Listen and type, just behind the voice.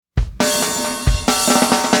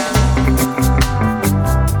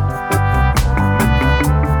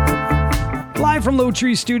from Low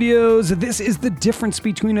Tree Studios. This is the Difference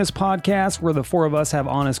Between Us podcast, where the four of us have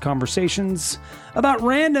honest conversations about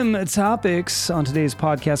random topics. On today's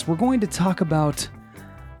podcast, we're going to talk about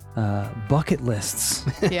bucket lists.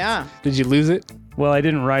 Yeah. Did you lose it? Well, I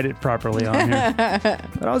didn't write it properly on here,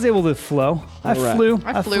 but I was able to flow. I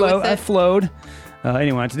flowed.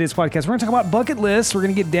 Anyway, on today's podcast, we're going to talk about bucket lists. We're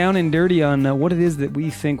going to get down and dirty on what it is that we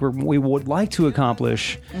think we would like to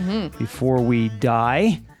accomplish before we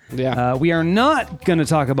die. Yeah. We are not going to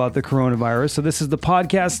talk about the coronavirus. So this is the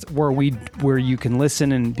podcast where you can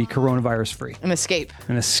listen and be coronavirus free. An escape.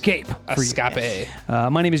 Escape. Escape.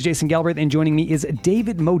 My name is Jason Galbraith, and joining me is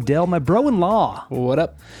David Modell, my bro-in-law. What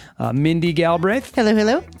up? Mindy Galbraith. Hello,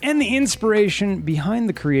 hello. And the inspiration behind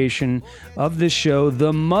the creation of this show,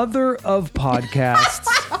 the mother of podcasts,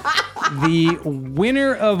 the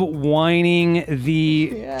winner of whining,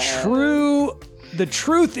 the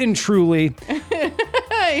truth and truly.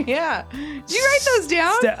 Yeah. Did you write those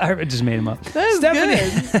down? I just made them up. That was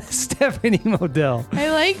good. Stephanie Modell. I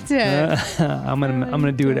liked it. I'm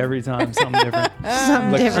gonna do it every time. Something different.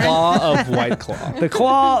 The claw of White Claw. The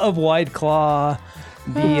claw of White Claw.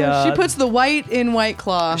 She puts the white in White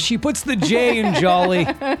Claw. She puts the J in Jolly.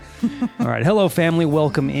 All right, hello family,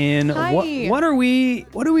 welcome in. Hi. What are we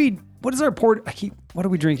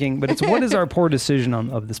drinking? But it's what is our poor decision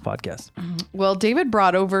of this podcast? Well, David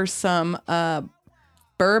brought over some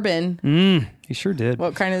bourbon. He sure did.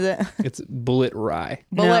 What kind is it? It's Bullet Rye.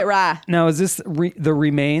 Bullet Rye. Now is this the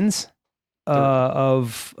remains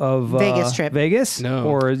of Vegas trip? Vegas? No.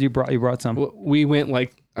 Or you brought some? We went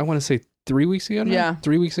I want to say 3 weeks ago now? Yeah.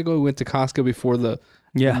 3 weeks ago we went to Costco before the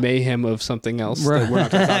mayhem of something else. Right. That we're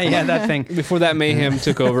not gonna talk about. Yeah, that thing. Before that mayhem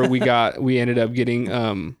took over, we ended up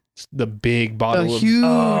getting the big bottle The of huge,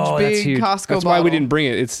 that's big huge. Costco That's bottle. why we didn't bring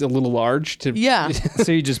it. It's a little large to Yeah.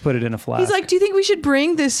 So you just put it in a flask. He's like, do you think we should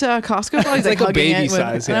bring this Costco bottle? He's It's like a hugging baby it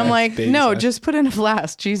size, And yeah, I'm like, baby no, size. just put it in a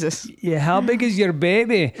flask. Jesus. yeah, how big is your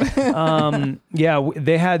baby?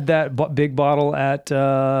 They had that big bottle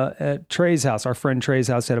at Trey's house. Our friend Trey's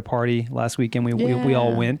house had a party last weekend. We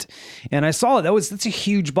all went, and I saw it. That's a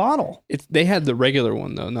huge bottle. They had the regular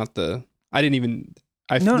one though, not the. I didn't even.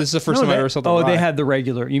 This is the first time I ever saw the Oh, rye. they had the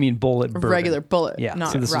regular. You mean bullet bourbon? Regular bullet. Yeah,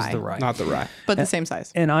 Not so this rye. is the rye. Not the rye. But the same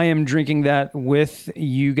size. And I am drinking that with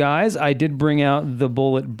you guys. I did bring out the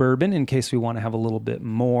bullet bourbon in case we want to have a little bit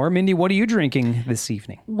more. Mindy, what are you drinking this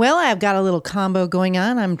evening? Well, I've got a little combo going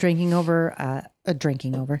on. I'm drinking. I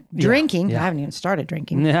haven't even started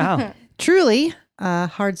drinking. Yeah. Truly,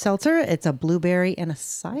 hard seltzer. It's a blueberry and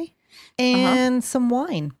acai and some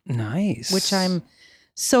wine, Nice. which I'm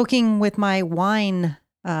soaking with my wine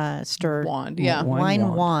stir Wand. Yeah.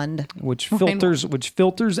 Wine wand. which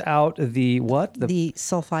filters out the what? The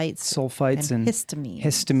sulfites, sulfites and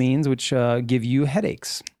histamines. which give you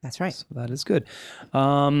headaches. That's right. So that is good.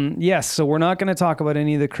 Yes, so we're not going to talk about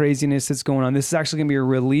any of the craziness that's going on. This is actually going to be a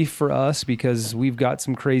relief for us because we've got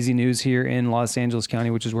some crazy news here in Los Angeles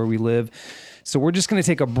County, which is where we live. So we're just going to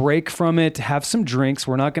take a break from it, have some drinks.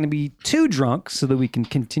 We're not going to be too drunk so that we can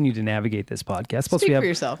continue to navigate this podcast. Plus, Speak for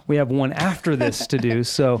yourself. We have one after this to do.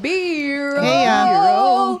 So Beer. Hey,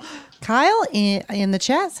 Kyle in the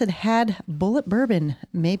chat said had bullet bourbon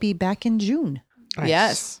maybe back in June.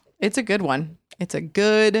 Yes. It's a good one. It's a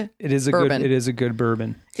good it is a bourbon. good. It is a good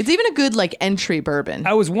bourbon. It's even a good entry bourbon.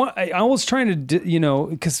 I was trying to,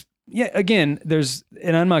 because. Yeah, again,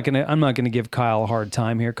 I'm not gonna give Kyle a hard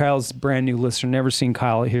time here. Kyle's a brand new listener, never seen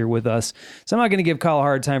Kyle here with us, so I'm not gonna give Kyle a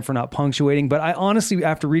hard time for not punctuating. But I honestly,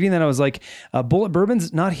 after reading that, I was like, Bullet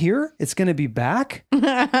Bourbon's not here; it's gonna be back.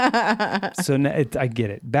 So I get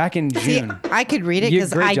it. Back in June. See, I could read it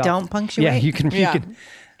because Great I job. don't punctuate. Yeah, you can. Yeah. You can.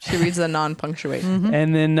 She reads the non-punctuate.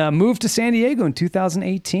 And then moved to San Diego in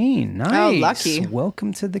 2018. Nice. Oh, lucky.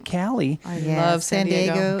 Welcome to the Cali. I Yeah, love San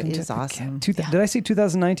Diego. is awesome. Did I say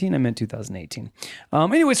 2019? I meant 2018.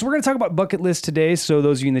 Anyway, so we're going to talk about bucket lists today. So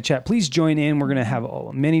those of you in the chat, please join in. We're going to have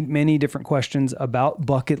many, many different questions about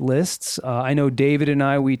bucket lists. I know David and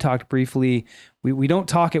I, we talked briefly. We don't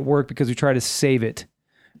talk at work because we try to save it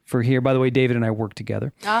for here. By the way, David and I work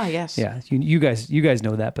together. Ah, yes. Yeah, you guys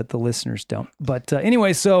know that, but the listeners don't. But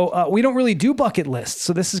anyway, so we don't really do bucket lists.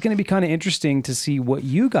 So this is going to be kind of interesting to see what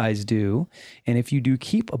you guys do, and if you do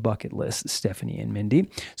keep a bucket list, Stephanie and Mindy.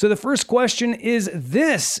 So the first question is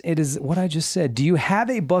this. It is what I just said. Do you have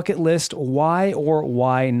a bucket list? Why or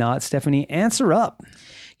why not? Stephanie, answer up.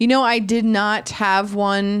 I did not have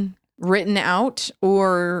one written out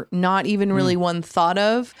or not even really one thought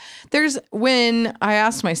of. There's when I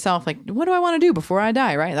asked myself, like, what do I want to do before I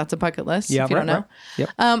die? Right. That's a bucket list. Yeah, if you don't know. Yep.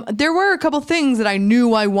 There were a couple things that I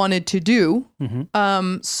knew I wanted to do.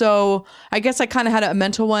 So I guess I kind of had a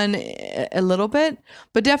mental one a little bit,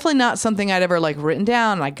 but definitely not something I'd ever like written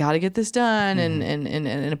down. I got to get this done and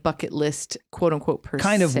in a bucket list, quote unquote, per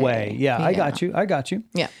Kind of se. way. Yeah, I got you.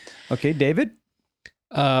 Yeah. Okay, David?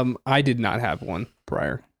 I did not have one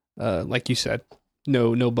prior. Like you said,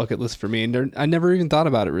 no bucket list for me, and I never even thought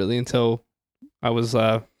about it really until I was.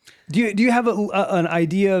 Do you have an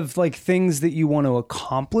idea of like things that you want to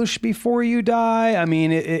accomplish before you die? I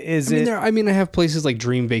mean, I have places like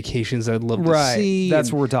dream vacations I'd love to right? see. That's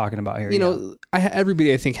and, what we're talking about here. you know,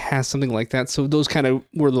 everybody I think has something like that. So those kind of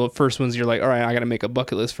were the first ones. You're like, all right, I got to make a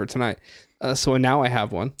bucket list for tonight. So now I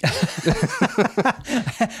have one.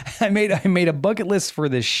 I made a bucket list for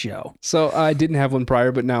this show. So I didn't have one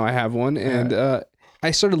prior, but now I have one, and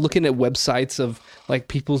I started looking at websites of like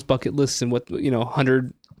people's bucket lists and what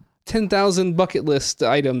 10,000 bucket list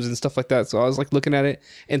items and stuff like that. So I was like looking at it,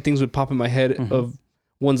 and things would pop in my head of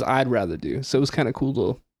ones I'd rather do. So it was kind of cool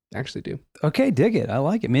to actually do. Okay, dig it. I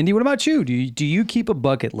like it. Mindy, what about you? Do you keep a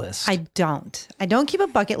bucket list? I don't keep a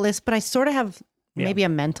bucket list, but I sort of have maybe a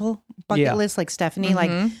mental bucket list like Stephanie.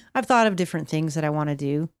 Like I've thought of different things that I want to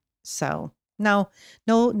do. So no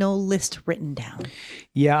list written down.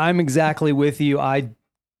 Yeah, I'm exactly with you. I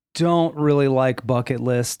don't really like bucket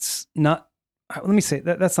lists. Let me say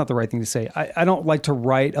that's not the right thing to say. I don't like to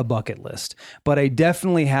write a bucket list, but I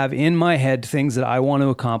definitely have in my head things that I want to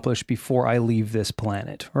accomplish before I leave this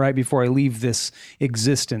planet, right? Before I leave this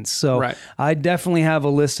existence. So I definitely have a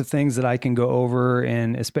list of things that I can go over,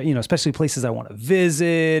 and especially places I want to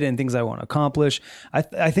visit and things I want to accomplish.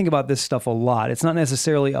 I think about this stuff a lot. It's not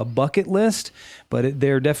necessarily a bucket list, but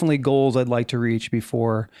they're definitely goals I'd like to reach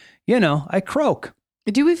before, I croak.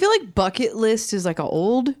 Do we feel like bucket list is like an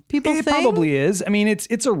old people It thing? probably is. I mean,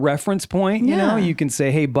 it's a reference point. You can say,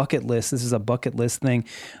 "Hey, bucket list. This is a bucket list thing."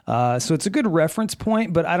 So it's a good reference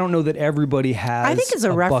point. But I don't know that everybody has. I think it's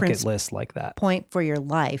a reference bucket list like that. Point for your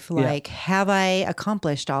life. Like, have I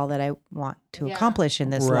accomplished all that I want to accomplish in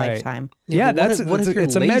this lifetime? Yeah, but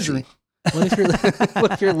it's a measuring.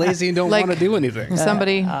 What if you're lazy and don't Like, want to do anything?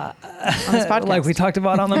 Somebody on this podcast. Like we talked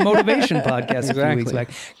about on the motivation podcast a few weeks back.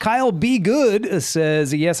 Kyle B. Good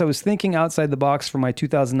says, yes, I was thinking outside the box for my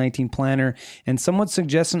 2019 planner, and someone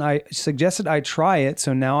suggested I try it,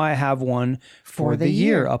 so now I have one for the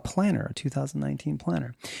year, a planner, a 2019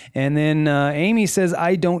 planner. And then Amy says,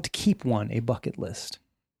 I don't keep one, a bucket list.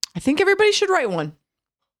 I think everybody should write one.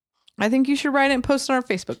 I think you should write it and post it on our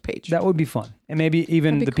Facebook page. That would be fun. And maybe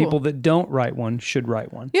even the cool. people that don't write one should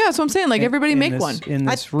write one. Yeah, that's what I'm saying. Like everybody make one. In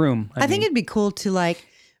this room. I think it'd be cool to like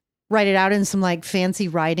write it out in some like fancy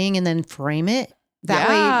writing and then frame it.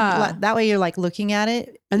 That way you're like looking at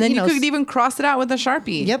it. And then you could even cross it out with a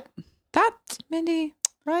Sharpie. Yep. That's Mindy.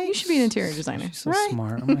 Right. You should be an interior designer. She's so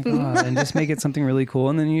smart. Oh my God. And just make it something really cool.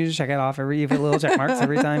 And then you just check it off you put little check marks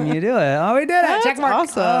every time you do it. Oh, we did it. That's Check mark.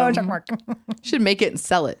 awesome. Oh, check mark. You should make it and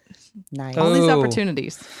sell it. Nice. All these Oh.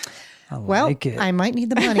 opportunities. I Well, like it. I might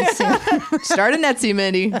need the money soon. Start an Etsy,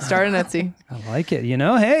 Mindy. Start an Etsy. I like it.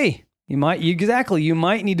 Hey, you might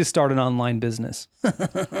need to start an online business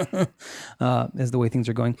as the way things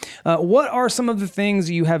are going. What are some of the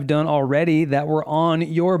things you have done already that were on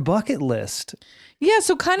your bucket list? Yeah,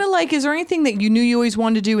 so kind of like, is there anything that you knew you always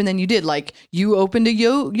wanted to do and then you did? Like you opened a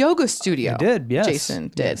yoga studio. I did, yes. Jason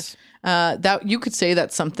did. Yes. That you could say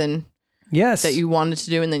that's something Yes. that you wanted to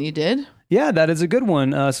do and then you did. Yeah, that is a good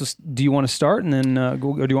one. So do you want to start and then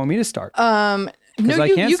go, or do you want me to start? No, I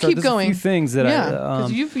can't you start. keep There's going. A few things that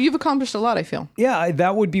because you've accomplished a lot, I feel. Yeah,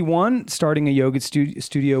 that would be one. Starting a yoga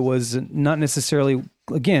studio was not necessarily,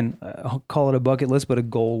 again, I'll call it a bucket list, but a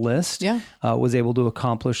goal list. Yeah. Was able to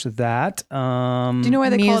accomplish that. Do you know why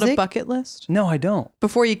they call it a Music? bucket list? No, I don't.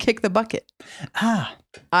 Before you kick the bucket.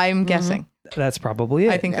 I'm guessing. That's probably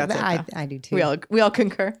it. I think that's it. I do too. We all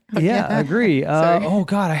concur. Yeah, I agree. Sorry. Oh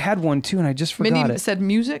God, I had one too, and I just forgot Mindy it. said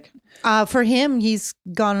music. For him, he's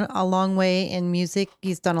gone a long way in music.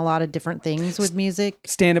 He's done a lot of different things with music.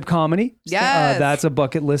 Stand-up comedy. Yes. That's a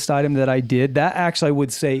bucket list item that I did. That actually, I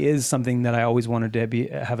would say, is something that I always wanted to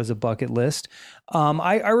have as a bucket list.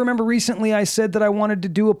 I remember recently I said that I wanted to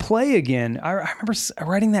do a play again. I remember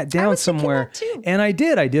writing that down somewhere. And I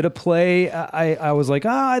did. I did a play. I was like,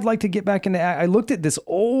 I'd like to get back into. I looked at this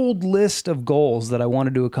old list of goals that I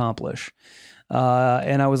wanted to accomplish.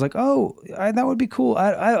 And I was like, oh, that would be cool.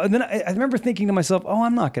 And then I remember thinking to myself, oh,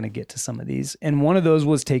 I'm not going to get to some of these. And one of those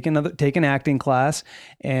was take an acting class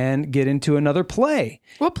and get into another play.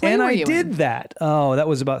 What play and were I you did in? that. Oh, that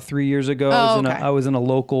was about 3 years ago. Okay. I was in a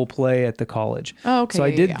local play at the college. Oh, okay. So I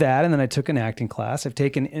Yeah, did yeah. that, and then I took an acting class. I've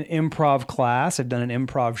taken an improv class. I've done an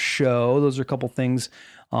improv show. Those are a couple things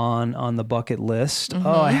on the bucket list. Mm-hmm.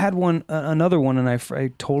 Oh, I had another one, and I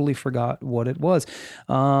totally forgot what it was.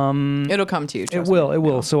 It'll come to you. It trust will. me. It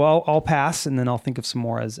will. So I'll pass, and then I'll think of some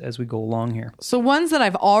more as we go along here. So ones that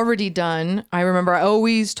I've already done, I remember I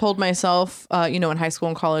always told myself, in high school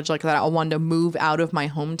and college, like that I wanted to move out of my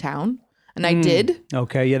hometown, and I did.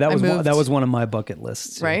 Okay, yeah, that moved. was one of my bucket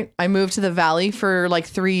lists. Right, I moved to the Valley for like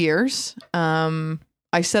 3 years.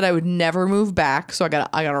 I said I would never move back, so I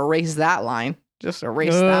got to erase that line. Just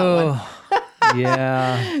erase that one.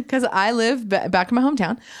 Yeah. Because I live back in my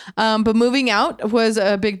hometown. But moving out was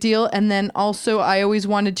a big deal. And then also I always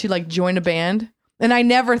wanted to like join a band. And I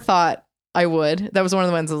never thought I would. That was one of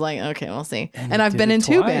the ones I was like, okay, we'll see. And I've did been it in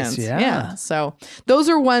two twice, bands. yeah. So those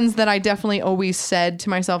are ones that I definitely always said to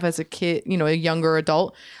myself as a kid, a younger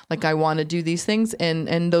adult, like I want to do these things.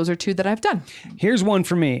 And those are two that I've done. Here's one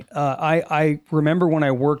for me. I remember when I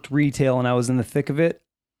worked retail and I was in the thick of it.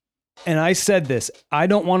 And I said this, I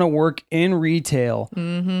don't want to work in retail.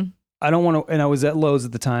 Mm-hmm. I don't want to, and I was at Lowe's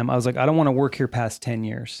at the time. I was like, I don't want to work here past 10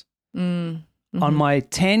 years. Mm-hmm. On my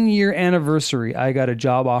 10-year anniversary, I got a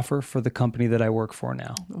job offer for the company that I work for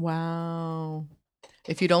now. Wow.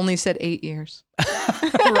 If you'd only said 8 years.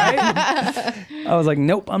 Right? I was like,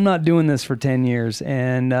 nope, I'm not doing this for 10 years.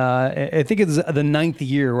 And I think it's the 9th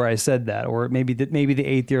year where I said that, or maybe the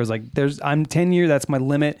 8th year. I was like, I'm 10 years. That's my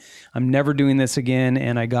limit. I'm never doing this again.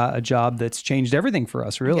 And I got a job that's changed everything for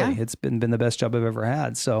us. Really. Yeah. It's been the best job I've ever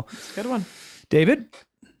had. So Good one. David,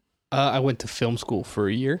 I went to film school for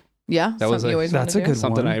a year. Yeah. That was something you always that's wanted a to good do.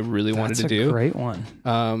 Something one. I really wanted that's to a do. great one.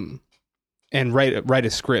 And write a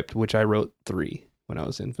script, which I wrote 3 when I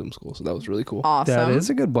was in film school. So that was really cool. Awesome. That is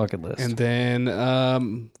a good bucket list. And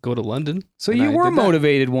then go to London. So and you I were did that.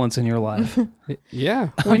 motivated once in your life. Yeah,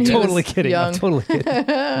 When I'm he was totally kidding. I'm young. totally kidding.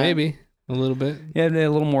 maybe a little bit. Yeah, a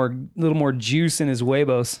little more juice in his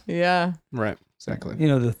huevos. Yeah. Right. Exactly. You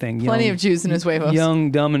know the thing. Plenty young, of juice in his huevos. Young,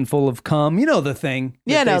 dumb, and full of cum. You know the thing.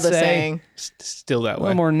 Yeah, that no, they the say. saying. Still that A way.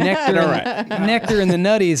 little more nectar. All right. Nectar in the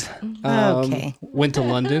nutties. Okay. Went to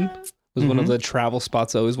London. Was one of the travel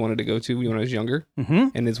spots I always wanted to go to when I was younger,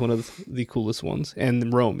 and it's one of the coolest ones.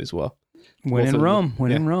 And Rome as well. When Both in of Rome. them. When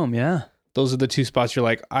Yeah. in Rome. Yeah. Those are the 2 spots you're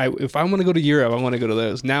like, if I want to go to Europe, I want to go to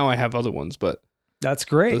those. Now I have other ones, but That's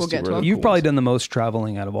great. those two get to were the them. You've cool probably ones. done the most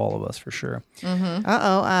traveling out of all of us for sure. Just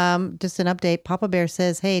an update. Papa Bear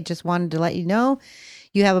says, hey, just wanted to let you know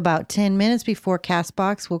you have about 10 minutes before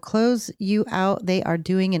CastBox will close you out. They are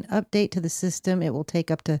doing an update to the system. It will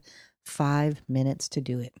take up to 5 minutes to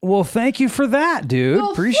do it. Well, thank you for that, dude.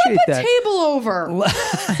 Well, Appreciate flip a that. table over.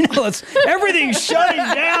 Everything's shutting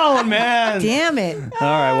down, man. Damn it. All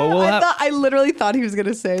right. Well, we'll have. I literally thought he was going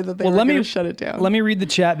to say that they Well, were let going me to shut it down. Let me read the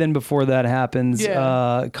chat then before that happens.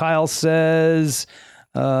 Yeah. Kyle says,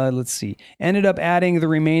 let's see, ended up adding the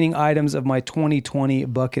remaining items of my 2020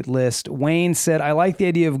 bucket list. Wayne said, I like the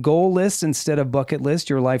idea of goal lists instead of bucket list.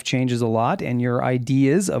 Your life changes a lot and your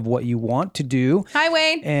ideas of what you want to do. Hi,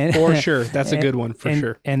 Wayne. And for sure, that's a good one for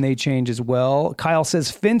sure. And they change as well. Kyle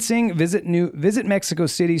says fencing, visit Mexico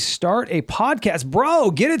City, start a podcast.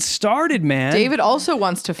 Bro, get it started, man. David also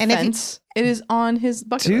wants to And if you- fence. It is on his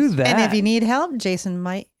bucket do list. that. And if you need help, Jason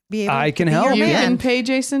might be able I to can be help. your You Yeah. can man. pay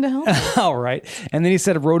Jason to help. All right. And then he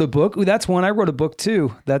said wrote a book. Ooh, that's one. I wrote a book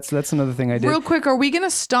too. That's another thing I did. Real quick, are we going to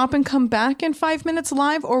stop and come back in 5 minutes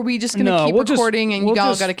live, or are we just going to No, keep we'll just- recording and we'll you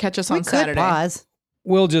all just- got to catch us We on could Saturday? pause.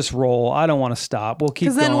 We'll just roll. I don't want to stop. We'll keep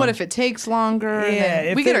Because then going. what if it takes longer? Yeah, Then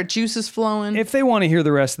if we get they- our juices flowing. If they want to hear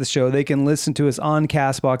the rest of the show, they can listen to us on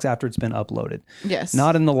CastBox after it's been uploaded. yes.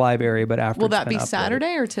 Not in the live area, but after Will it's that been be uploaded.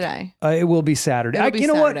 Saturday or today? It will be Saturday. It'll be you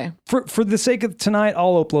know Saturday. what? For the sake of tonight,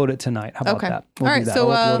 I'll upload it tonight. How about Okay. that? All right, do that. so,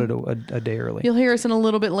 I'll upload it a day early. You'll hear us in a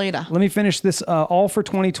little bit later. Let me finish this all for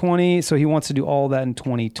 2020. So he wants to do all that in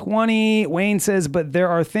 2020. Wayne says, but there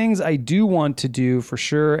are things I do want to do for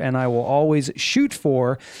sure, and I will always shoot for,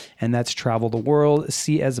 and that's travel the world,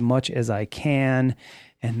 see as much as I can.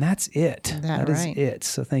 And that's it. That is right. it.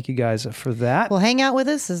 So thank you guys for that. Well, hang out with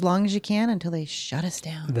us as long as you can until they shut us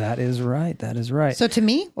down. That is right. That is right. So to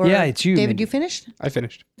me, or Yeah, it's you, David, Mindy. you finished? I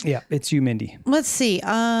finished. Yeah, it's you, Mindy. Let's see.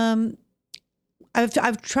 I've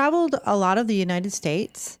traveled a lot of the United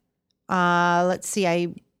States. Let's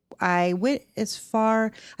see. I went as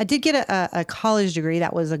far. I did get a college degree.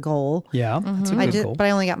 That was a goal. Yeah, that's a I good did, goal. but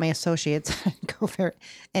I only got my associates. I didn't go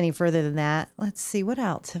any further than that. Let's see, what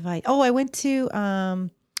else have I? Oh, I went to.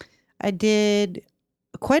 I did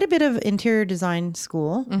quite a bit of interior design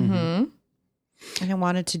school, Mm-hmm. and I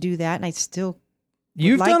wanted to do that, and I still.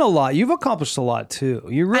 You've like- done a lot. You've accomplished a lot too.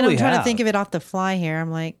 You And really I'm trying have. to think of it off the fly here. I'm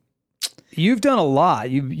like, You've done a lot.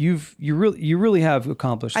 You really have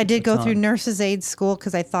accomplished. I did a go ton. through nurse's aid school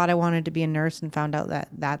because I thought I wanted to be a nurse, and found out that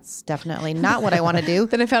that's definitely not what I want to do.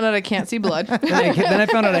 Then I found out I can't see blood. Then I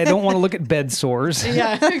found out I don't want to look at bed sores.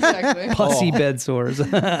 Yeah, exactly. Pussy bed sores.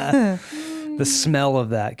 The smell of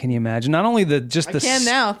that, can you imagine? Not only the can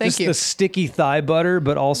now, thank you. the sticky thigh butter,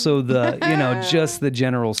 but also the just the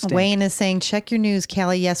general stink. Wayne is saying, check your news,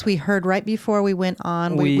 Callie. Yes, we heard right before we went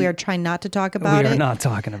on. We are trying not to talk about we are it. not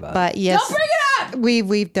talking about it. But yes, Don't bring it up!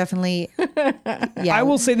 we've definitely. Yeah, I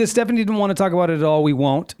will say this: Stephanie didn't want to talk about it at all. We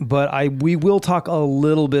won't, but we will talk a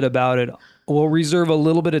little bit about it. We'll reserve a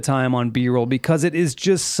little bit of time on B-roll because it is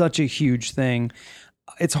just such a huge thing.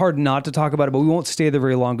 It's hard not to talk about it, but we won't stay there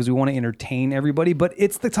very long because we want to entertain everybody. But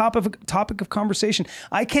it's the topic of conversation.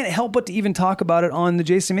 I can't help but to even talk about it on the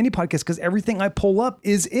Jason Minnie podcast because everything I pull up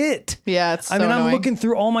is it. Yeah, it's so I mean, I'm annoying. looking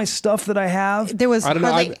through all my stuff that I have. there was I don't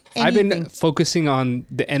know. hardly I've been anything. focusing on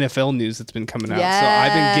the NFL news that's been coming out, so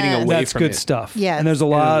I've been getting Yes. away That's from good it. stuff. Yes. and there's a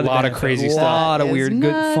lot of crazy a stuff. lot of That is weird,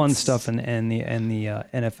 good, fun nuts. stuff, and the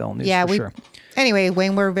NFL news. Yeah, for sure. Anyway,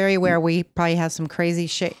 Wayne, we're very aware we probably have some crazy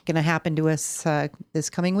shit going to happen to us this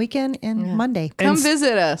coming weekend and Monday. Come And-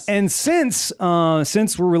 visit us. And since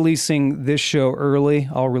we're releasing this show early,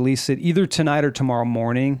 I'll release it either tonight or tomorrow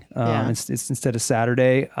morning. Yeah. It's instead of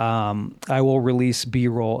Saturday. I will release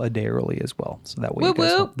B-roll a day early as well, so that way you Whoop,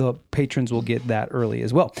 guys whoop. the patrons will get that early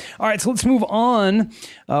as well. All right, so let's move on.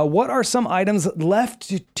 What are some items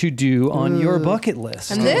left to do on your bucket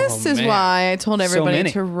list? And this is man. why I told everybody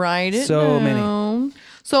many. to write it So down. many.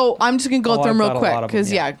 So I'm just going to go Oh, through them I've real got a quick lot of them,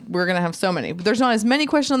 because, yeah. we're going to have so many. But there's not as many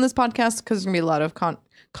questions on this podcast because there's going to be a lot of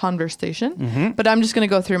conversation. Mm-hmm. But I'm just going to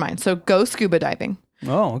go through mine. So go scuba diving.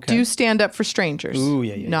 Oh, okay. Do stand up for strangers. Ooh,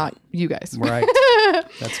 yeah, Not you guys. Right.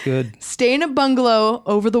 That's good. Stay in a bungalow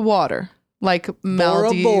over the water, like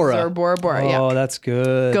Maldives Bora. or Bora Bora. Oh, Yeah. that's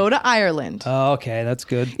good. Go to Ireland. Oh, okay, that's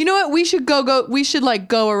good. You know what? We should go. We should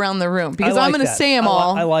go around the room because I I'm like going to that. say them I li-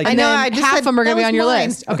 all. I like and that. I know, then I just half said of them are going to that be on was your mine.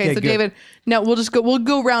 list. Okay, Okay, so good. David, now we'll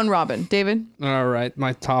go round robin. David, All right,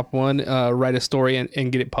 my top one: write a story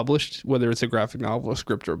and get it published, whether it's a graphic novel, a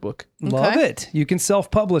script, or a book. Love it. You can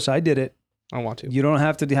self-publish. I did it. I want to. You don't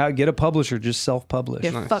have to get a publisher. Just self-publish. yeah,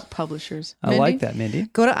 Nice. fuck publishers. I Mindy? like that, Mindy.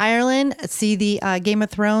 Go to Ireland, see the Game of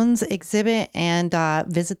Thrones exhibit, and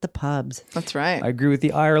visit the pubs. That's right. I agree with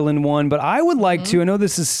the Ireland one, but I would like to. I know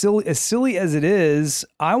this is silly as it is.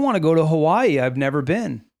 I want to go to Hawaii. I've never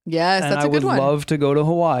been, Yes, and that's I a good would one. love to go to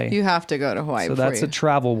Hawaii. You have to go to Hawaii. So before that's you a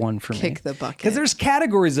travel one for me. kick the bucket. Because there's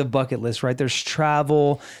categories of bucket list, right? There's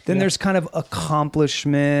travel, then there's kind of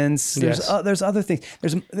accomplishments. Yes. There's other things.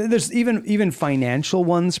 There's even financial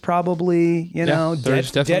ones probably. You know,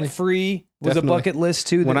 there's definitely. debt free was Definitely. a bucket list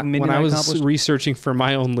too. When that Mindy when and I was accomplished. researching for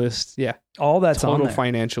my own list, all that's on total there.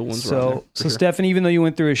 financial ones. were on there, So for sure. Stephanie, even though you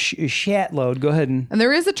went through a shat load, go ahead and And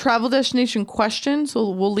there is a travel destination question, so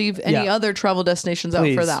we'll leave any Yeah. other travel destinations out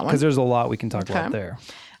please, for that one. because there's a lot we can talk about Okay. there.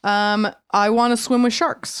 I want to swim with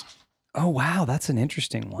sharks. Oh wow, that's an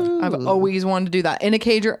interesting one. I've always wanted to do that in a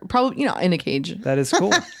cage, or probably in a cage. That is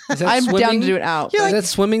cool. Is that I'm down swimming? to do it out. Is that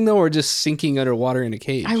swimming though, or just sinking underwater in a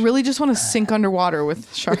cage? I really just want to sink underwater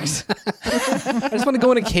with sharks. I just want to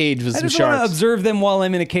go in a cage with I some just want to sharks. observe them while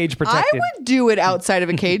I'm in a cage I protected. would do it outside of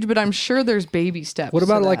a cage, but I'm sure there's baby steps. What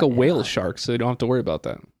about to like that. a whale shark, so you don't have to worry about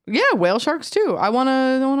that? Yeah, whale sharks too. I want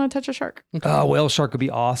to touch a shark. Oh, whale shark would be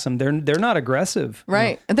awesome. They're not aggressive.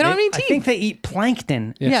 Right. And they don't have any I teeth. think they eat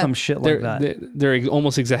plankton, Yeah. some shit They're like that. they're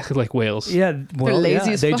almost exactly like whales. Yeah, well, lazy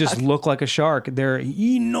yeah, as they fuck. just look like a shark. They're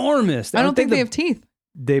enormous. I don't think they have teeth.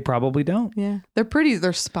 They probably don't. Yeah. They're pretty.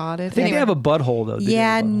 They're spotted. I think Anyway, they have a butthole though. They do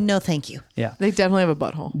Yeah, have a butthole. no, thank you. Yeah. they definitely have a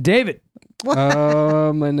butthole. David.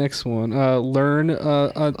 My next one: learn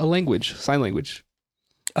a language, sign language.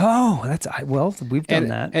 Oh, we've done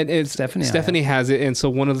that. And it's Stephanie has it. And so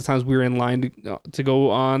one of the times we were in line to go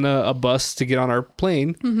on a bus to get on our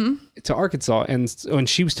plane to Arkansas, and when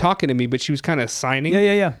she was talking to me, but she was kind of signing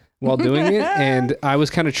Yeah. while doing it, and I was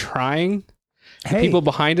kind of trying. The Hey. people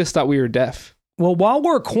behind us thought we were deaf. Well, while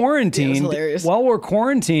we're quarantined, hilarious.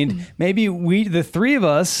 maybe the three of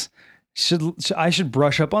us I should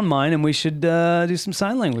brush up on mine, and we should do some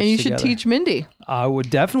sign language. And you together. should teach Mindy. I would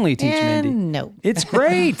definitely teach And Mindy. no. It's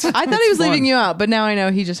great. I thought he was leaving you out, but now I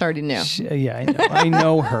know he just already knew. Yeah, I know. I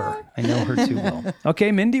know her. I know her too well.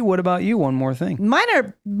 Okay, Mindy, what about you? One more thing. Mine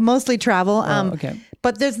are mostly travel. Okay.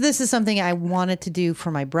 But this is something I wanted to do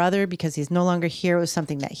for my brother because he's no longer here. It was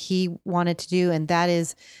something that he wanted to do, and that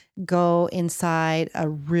is go inside a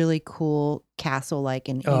really cool castle like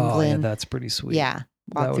in England. Oh, yeah, that's pretty sweet. Yeah.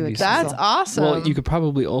 That Walk would through a be castle. That's awesome. Well, you could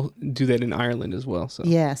probably do that in Ireland as well. So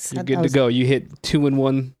Yes. you're I good to was- go. You hit 2 in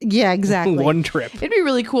 1. Yeah, exactly. One trip. It'd be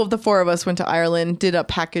really cool if the 4 of us went to Ireland, did a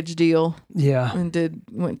package deal, Yeah. and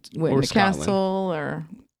went Or in the Scotland. castle or.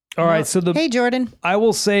 All right. So Hey, Jordan. I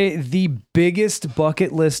will say the biggest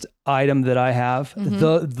bucket list item that I have,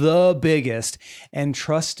 the biggest, and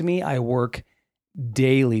trust me, I work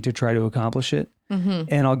daily to try to accomplish it.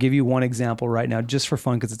 And I'll give you one example right now, just for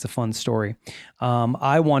fun, because it's a fun story.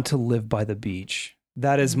 I want to live by the beach.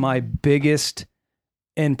 That is my biggest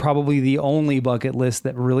and probably the only bucket list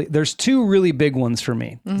that really, there's 2 really big ones for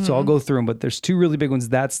me. So I'll go through them, but there's 2 really big ones.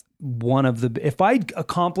 That's one of the, if I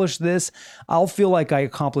accomplish this, I'll feel like I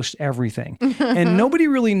accomplished everything. And nobody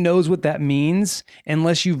really knows what that means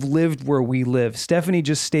unless you've lived where we live. Stephanie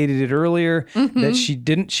just stated it earlier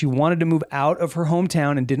that she wanted to move out of her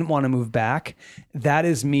hometown and didn't want to move back. That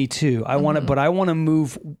is me too. I want to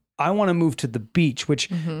move to the beach, which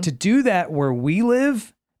to do that where we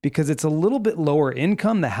live, because it's a little bit lower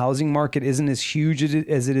income. The housing market isn't as huge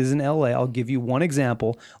as it is in LA. I'll give you one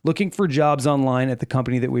example. Looking for jobs online at the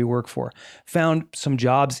company that we work for. Found some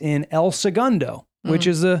jobs in El Segundo, which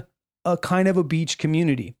is a kind of a beach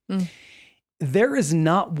community. There is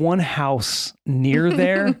not one house near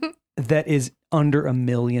there that is under $1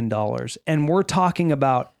 million. And we're talking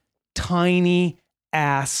about tiny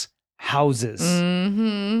ass houses.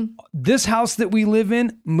 This house that we live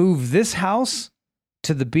in, move this house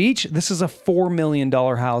to the beach. This is a $4 million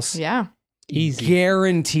house. Yeah. Easy.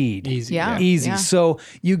 Guaranteed. Easy. Yeah. Easy. Yeah. So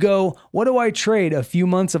you go, what do I trade? A few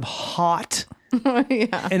months of hot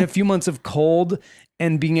Yeah. and a few months of cold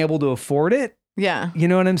and being able to afford it? Yeah. You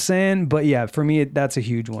know what I'm saying? But yeah, for me, that's a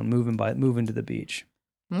huge one. Moving to the beach.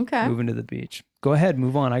 Okay. Moving to the beach. Go ahead,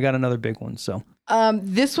 move on. I got another big one. So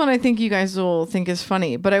This one I think you guys will think is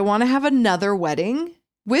funny, but I want to have another wedding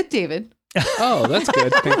with David. Oh, that's good.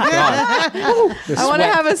 Thank God. The I want to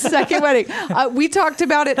sweat. have a second wedding. We talked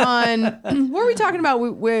about it on, what were we talking about?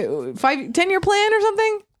 10-year plan or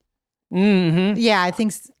something? Yeah, I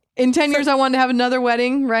think In 10 years, I wanted to have another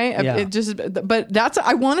wedding, right? Yeah. But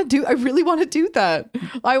I really want to do that.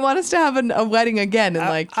 I want us to have a wedding again in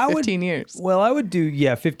like I would- 15 years. Well, I would do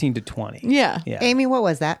 15 to 20. Yeah. Yeah. Amy, what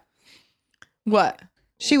was that? What?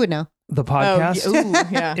 She would know. The podcast. Oh, yeah.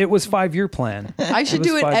 Ooh, yeah. It was 5-year plan. I should was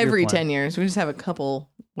do it 5-year every plan. 10 years. We just have a couple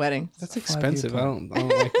weddings. That's expensive. I don't like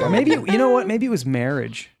that. Or maybe you know what? Maybe it was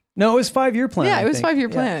marriage. No, it was 5-year plan. Yeah, I it was think. 5-year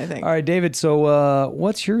plan, I think. All right, David. So,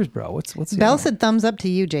 what's yours, bro? What's the Belle other said thumbs up to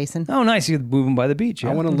you, Jason. one? Oh, nice. You're moving by the beach. I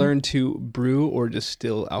Yeah. want to learn to brew or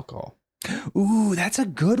distill alcohol. Ooh, that's a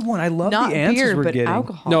good one. I love Not the answers beer, we're but getting.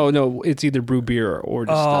 alcohol. No, it's either brew beer or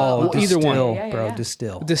distill. Oh, Well, either distill, one. Yeah, yeah, bro. yeah.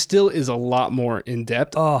 Distill. Distill is a lot more in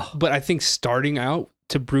depth. Oh, But I think starting out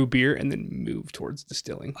to brew beer and then move towards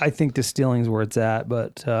distilling. I think distilling's where it's at,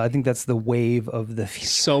 but I think that's the wave of the future.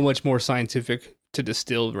 So much more scientific to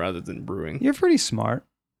distill rather than brewing. You're pretty smart.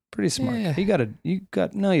 Pretty smart. Yeah. You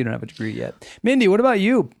don't have a degree yet. Mindy, what about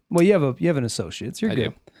you? Well, you have an associate's. You're I good.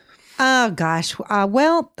 do. Oh gosh.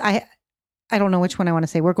 Well, I don't know which one I want to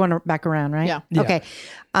say. We're going back around, right? Yeah. Yeah. Okay.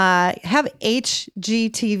 Have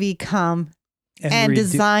HGTV come and redo-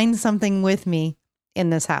 design something with me in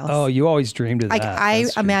this house. Oh, you always dreamed of Like that. I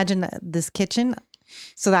That's true. imagine this kitchen.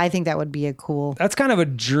 So I think that would be a cool. That's kind of a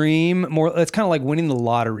dream. It's kind of like winning the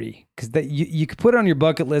lottery because that you could put it on your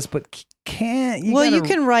bucket list, but can't. You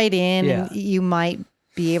can write in. Yeah. And you might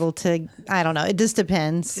be able to. I don't know. It just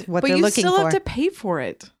depends what But they're you looking still for. have to pay for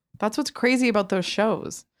it. That's what's crazy about those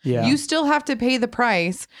shows. Yeah. You still have to pay the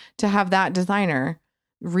price to have that designer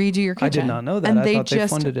redo your kitchen. I did not know that. And I they thought they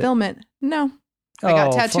just funded it. film it. No. I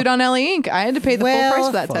got tattooed on LA Ink. I had to pay the full price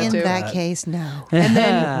for that fuck tattoo. in that that. case, no. And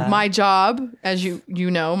then my job, as you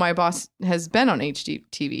know, my boss has been on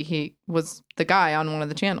HGTV. He was the guy on one of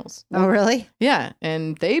the channels. Oh, really? Yeah,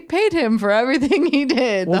 and they paid him for everything he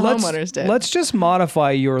did. Well, the homeowners did. Let's just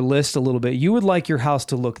modify your list a little bit. You would like your house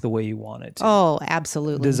to look the way you want it to. Oh,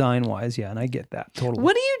 absolutely. Design wise, yeah, and I get that totally.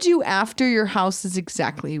 What do you do after your house is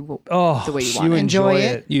exactly Oh, the way you you want it? enjoy Enjoy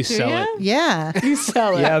it. it. You sell ya? it. Yeah. You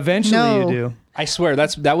sell it. Yeah, eventually No. you do. I swear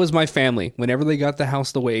that was my family. Whenever they got the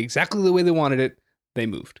house exactly the way they wanted it, they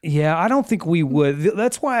moved. Yeah, I don't think we would.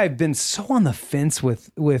 That's why I've been so on the fence with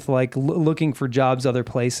like looking for jobs other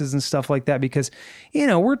places and stuff like that, because, you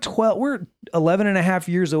know, we're 11 and a half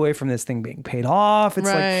years away from this thing being paid off. It's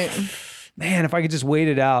like, man, if I could just wait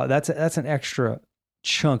it out, that's an extra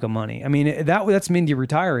chunk of money. I mean, that's Mindy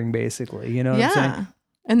retiring basically, you know what I'm saying?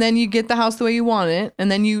 And then you get the house the way you want it,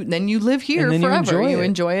 and then you live here forever. You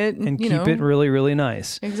enjoy it and keep it really, really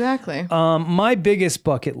nice. Exactly. My biggest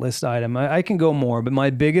bucket list item, I can go more, but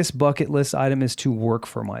my biggest bucket list item is to work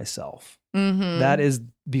for myself. Mm-hmm. That is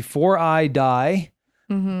before I die.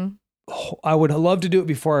 Mm-hmm. I would love to do it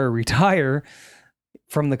before I retire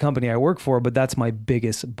from the company I work for, but that's my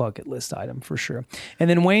biggest bucket list item for sure. And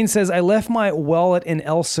then Wayne says, I left my wallet in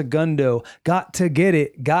El Segundo. Got to get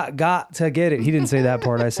it. Got to get it. He didn't say that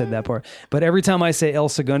part. I said that part. But every time I say El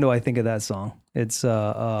Segundo, I think of that song. It's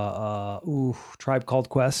Tribe Called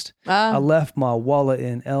Quest. I left my wallet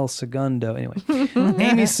in El Segundo. Anyway,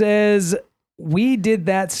 Amy says, we did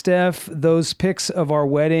that, Steph. Those pics of our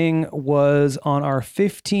wedding was on our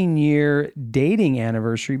 15-year dating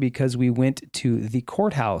anniversary because we went to the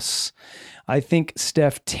courthouse. I think,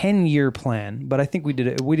 Steph, 10-year plan, but I think we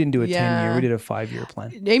didn't do a 10-year. We did a 5-year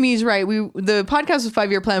plan. Amy's right. The podcast was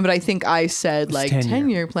 5-year plan, but I think I said like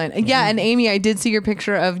 10-year plan. Mm-hmm. Yeah, and Amy, I did see your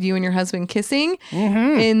picture of you and your husband kissing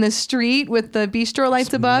in the street with the bistro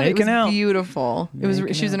lights above. It was beautiful.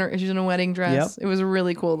 She was in a wedding dress. Yep. It was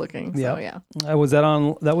really cool looking. So yeah. That was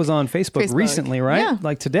on Facebook recently, right? Yeah.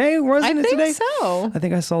 Like today, wasn't it today? I think so. I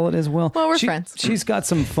think I saw it as well. Well, we're friends. She's got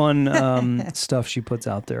some fun stuff she puts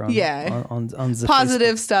out there on the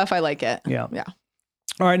positive Facebook stuff. I like it. Yeah.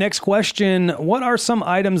 All right, next question. What are some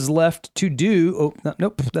items left to do? Oh,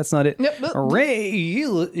 nope, that's not it. Nope.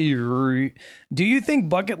 Do you think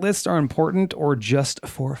bucket lists are important or just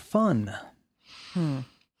for fun? I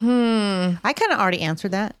kind of already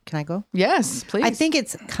answered that. Can I go? Yes, please. I think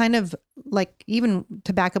it's kind of like, even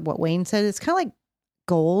to back up what Wayne said, it's kind of like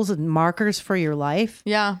goals and markers for your life.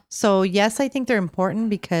 Yeah. So yes, I think they're important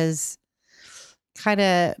because kind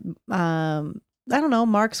of, I don't know,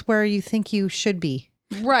 marks where you think you should be.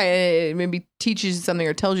 Right. It maybe teaches you something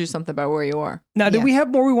or tells you something about where you are. Now, did we have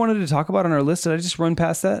more we wanted to talk about on our list? Did I just run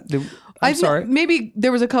past that? I'm sorry. Maybe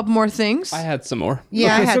there was a couple more things. I had some more.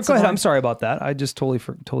 Yeah. Okay, so go ahead. I'm sorry about that. I just totally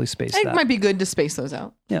spaced that. It might be good to space those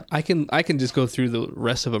out. Yeah. I can just go through the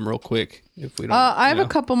rest of them real quick if we don't. I have a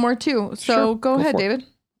couple more too. So Sure. go ahead, David.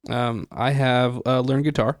 I have learn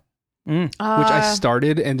guitar. Which I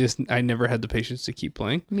started and I never had the patience to keep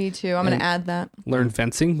playing. Me too. I'm going to add that. Learn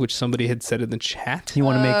fencing, which somebody had said in the chat. You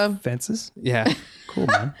want to make fences? Yeah. Cool,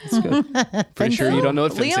 man. That's good. Pretty sure you don't know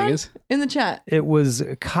what fencing Leon? is. In the chat. It was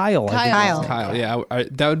Kyle. Kyle, yeah.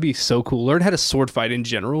 That would be so cool. Learn how to sword fight in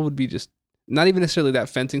general would be just not even necessarily that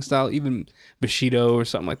fencing style. Even Bushido or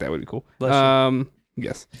something like that would be cool.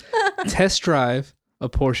 Yes. Test drive a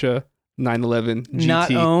Porsche 911 GT.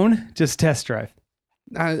 Not own, just test drive.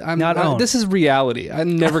 I'm not own. This is reality.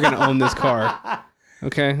 I'm never going to own this car.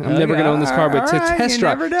 Okay, I'm never going to own this car, but to test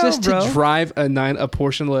drive, to drive a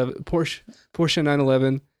Porsche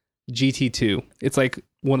 911 GT2. It's like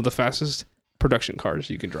one of the fastest production cars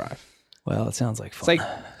you can drive. Well, it sounds like fun. It's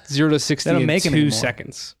like 0 to 60 in 2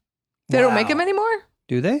 seconds. They don't make them anymore?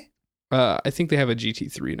 Do they? I think they have a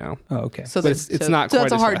GT3 now. Oh, okay. So it's not quite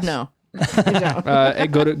that's a as hard fast.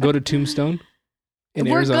 no. Go to Tombstone. We're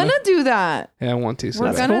Arizona. gonna do that. Yeah, I want to. So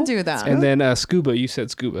We're gonna do that. And then scuba. You said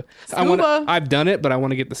scuba. I've done it, but I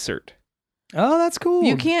want to get the cert. Oh, that's cool.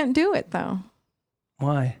 You can't do it though.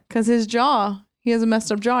 Why? Because his jaw. He has a messed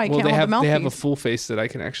up jaw. He can't hold the mouthpiece. They have a full face that I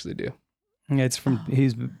can actually do. Yeah,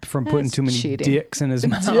 he's from putting too many dicks in his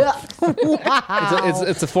mouth.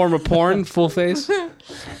 It's a form of porn, full face.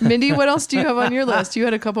 Mindy, what else do you have on your list? You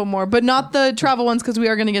had a couple more, but not the travel ones because we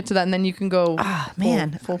are going to get to that, and then you can go.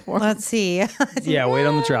 Full form. Let's see. Yeah, wait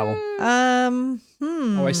on the travel.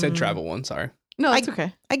 Oh, I said travel one. Sorry. No, it's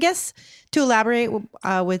okay. I guess to elaborate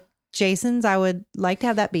with Jason's, I would like to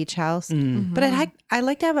have that beach house, but I'd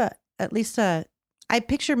like to have at least a. I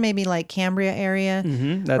picture maybe like Cambria area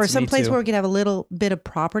or some place where we could have a little bit of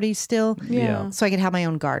property still. Yeah. So I could have my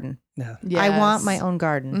own garden. Yeah. Yes. I want my own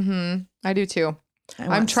garden. Mm-hmm. I do too.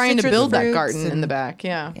 I'm trying to build that garden in the back.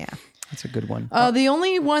 Yeah. Yeah. That's a good one. The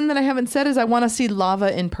only one that I haven't said is I want to see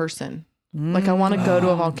lava in person. Like I want to go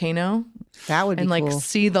to a volcano. That would be cool. And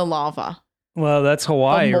see the lava. Well, that's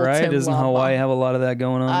Hawaii, right? Doesn't Hawaii have a lot of that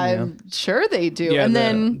going on? I'm sure they do. Yeah, and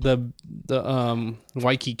then the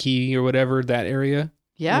Waikiki or whatever, that area.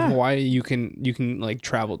 Yeah. In Hawaii, you can like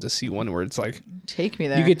travel to see one where it's like take me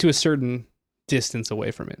there. You get to a certain distance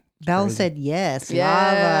away from it. Belle said yes.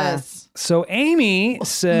 Yes. So Amy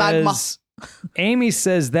says Amy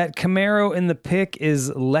says that Camaro in the pic is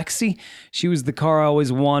Lexi. She was the car I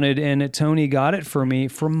always wanted, and Tony got it for me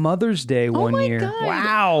for Mother's Day one year. God.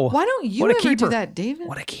 Wow. Why don't you ever do that, David?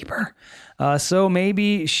 What a keeper. So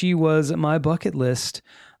maybe she was my bucket list.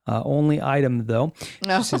 Only item though.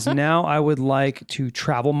 She says, now I would like to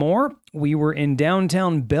travel more. We were in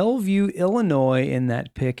downtown Bellevue, Illinois in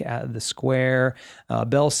that pic at the square.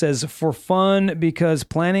 Belle says, for fun, because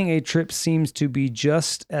planning a trip seems to be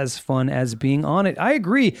just as fun as being on it. I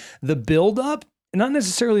agree. The build up, not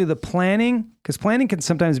necessarily the planning, because planning can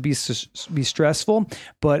sometimes be stressful.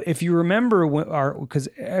 But if you remember, because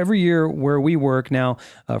every year where we work now,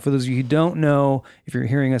 for those of you who don't know, if you're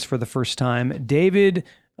hearing us for the first time, David,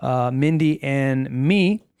 Mindy, and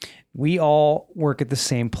me, we all work at the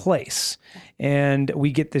same place, and we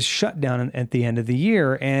get this shutdown at the end of the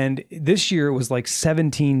year. And this year it was like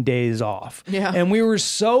 17 days off. Yeah. And we were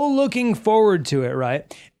so looking forward to it,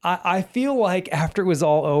 right? I feel like after it was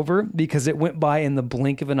all over, because it went by in the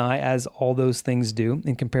blink of an eye, as all those things do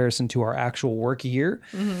in comparison to our actual work year.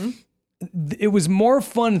 Mm-hmm. It was more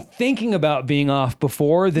fun thinking about being off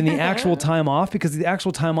before than the actual time off, because the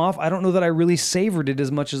actual time off, I don't know that I really savored it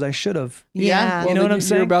as much as I should have. Yeah. You know what I'm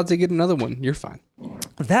saying? You're about to get another one. You're fine.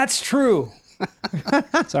 That's true.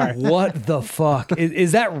 Sorry. What the fuck?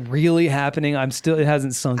 Is that really happening? It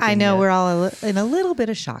hasn't sunk in I know yet. we're all in a little bit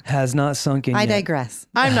of shock. Has not sunk in I yet. digress.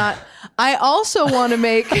 I'm not. I also want to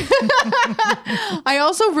make. I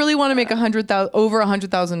also really want to make over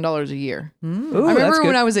 $100,000 a year. Ooh, I that's remember good.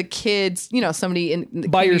 when I was a kid, somebody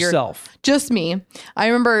By yourself. Just me. I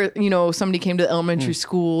remember, somebody came to elementary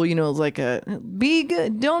school, it was like be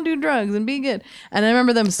good, don't do drugs, and be good. And I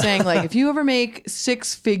remember them saying, like, if you ever make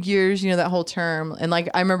six figures, that whole term. And like,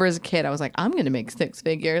 I remember as a kid, I was like, I'm going to make six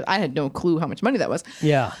figures. I had no clue how much money that was.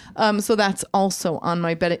 Yeah. So that's also on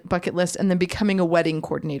my bucket list. And then becoming a wedding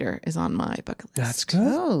coordinator is on my bucket list. That's good.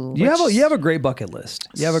 Oh, You have a great bucket list.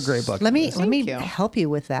 You have a great bucket let list. me you. help you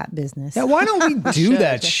with that business. Yeah, why don't we do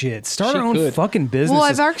that shit? Start our own fucking business. Well,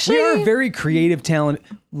 I've actually- we are a very creative talent.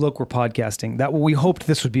 Look, we're podcasting. That we hoped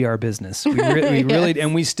this would be our business. We really,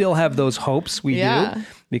 and we still have those hopes. We do,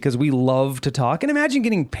 because we love to talk. And imagine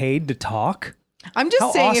getting paid to talk. I'm just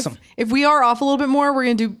How saying, awesome. if we are off a little bit more, we're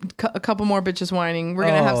going to do a couple more bitches whining. We're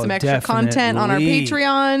going to have some extra content on our definitely.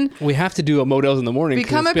 Patreon. We have to do a Models in the morning.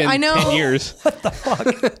 'Cause it's been I know. 10 years.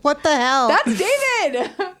 What the hell? That's David.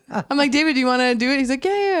 I'm like, David, do you want to do it? He's like,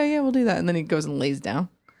 yeah, we'll do that. And then he goes and lays down.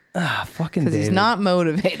 Fucking Because he's David. not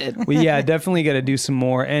motivated. Well, yeah, definitely got to do some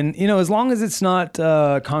more. And, as long as it's not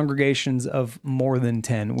congregations of more than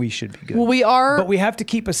 10, we should be good. Well, we are. But we have to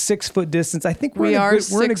keep a 6 foot distance. I think we're We in are a good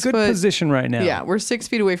 6 foot- position right now. Yeah, we're 6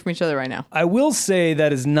 feet away from each other right now. I will say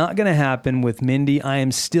that is not going to happen with Mindy. I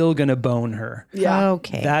am still going to bone her. Yeah.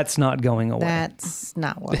 Okay. That's not going away. That's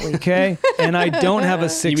not what we. Okay? And I don't have a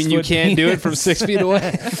 6 You mean foot you can't do it penis. from 6 feet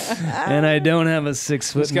away? And I don't have a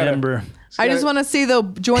 6 foot gotta- member. I just want to say, though,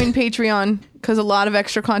 join Patreon, because a lot of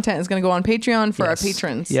extra content is going to go on Patreon for our Yes.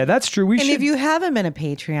 patrons. Yeah, that's true. We And should. if you haven't been a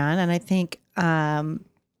Patreon, and I think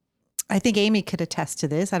Amy could attest to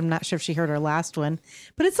this. I'm not sure if she heard our last one,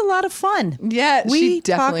 but it's a lot of fun. Yeah, We she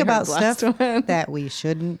talk definitely about heard the last stuff one. that we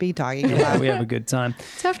shouldn't be talking yeah, about. we have a good time.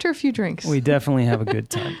 It's after a few drinks. We definitely have a good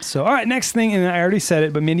time. So, all right, next thing, and I already said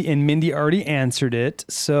it, but Mindy already answered it.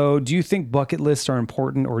 So, do you think bucket lists are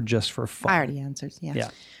important or just for fun? I already answered. Yeah. Yeah.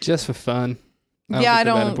 Just for fun. Yeah, think I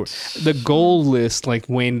they're that don't- important. The goal list, like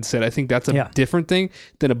Wayne said, I think that's a different thing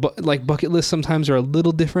than like bucket lists. Sometimes are a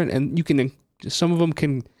little different, and you can some of them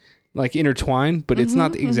can like intertwine, but it's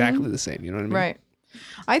not exactly the same. You know what I mean? Right.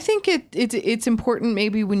 I think it's important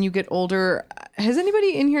maybe when you get older. Has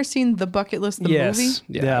anybody in here seen The Bucket List, the Yes.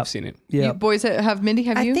 movie? Yeah, I've seen it. Yeah. You boys have Mindy,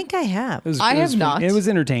 have you? I think I have. I have not. It was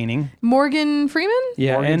entertaining. Morgan Freeman?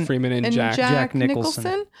 Yeah. Morgan Freeman and Jack. Jack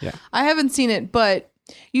Nicholson. Yeah. I haven't seen it, but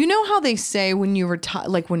you know how they say when you retire,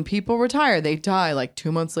 like when people retire, they die like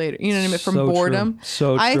 2 months later. You know what I mean? From So true. boredom.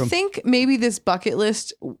 So I true. think maybe this bucket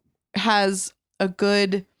list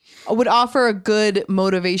would offer a good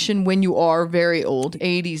motivation when you are very old,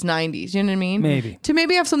 80s, 90s. You know what I mean? Maybe. To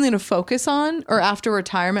maybe have something to focus on, or after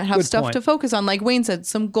retirement, have Good stuff point. to focus on. Like Wayne said,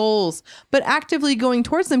 some goals, but actively going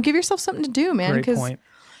towards them. Give yourself something to do, man. Great point.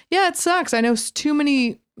 Yeah, it sucks. I know too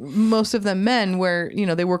many, most of them men, where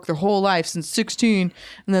they work their whole life since 16,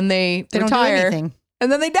 and then they They don't do retire, anything.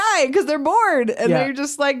 and then they die because they're bored, and Yeah. they're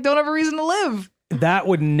just like don't have a reason to live. That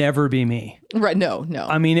would never be me. Right? No.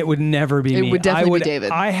 I mean, it would never be It me. would definitely be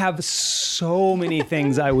David. I have so many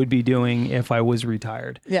things I would be doing if I was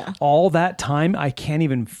retired. Yeah. All that time, I can't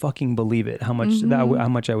even fucking believe it. How much how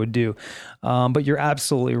much I would do. But you're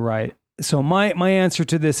absolutely right. So my answer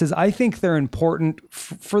to this is I think they're important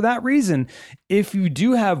for that reason. If you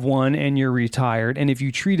do have one and you're retired, and if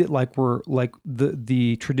you treat it like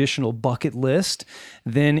the traditional bucket list,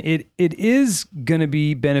 then it is going to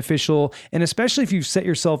be beneficial, and especially if you've set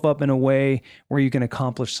yourself up in a way where you can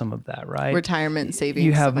accomplish some of that, right? Retirement savings.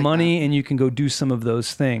 You have stuff money like and you can go do some of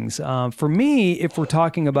those things. For me, if we're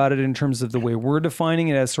talking about it in terms of the way we're defining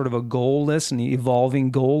it as sort of a goal list, an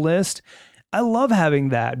evolving goal list, I love having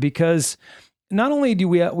that because not only do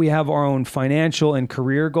we have our own financial and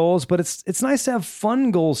career goals, but it's nice to have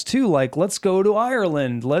fun goals too. Like let's go to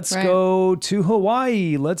Ireland, let's go to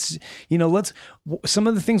Hawaii, let's some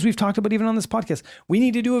of the things we've talked about even on this podcast. We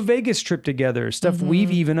need to do a Vegas trip together. Stuff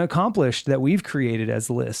we've even accomplished that we've created as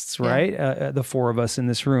lists, right? The four of us in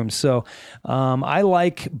this room. So I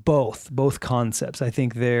like both concepts. I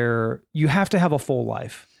think you have to have a full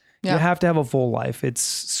life. Yeah. You have to have a full life. It's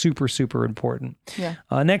super, super important. Yeah.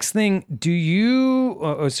 Next thing,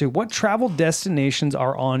 what travel destinations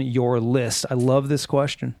are on your list? I love this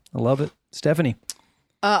question. I love it. Stephanie.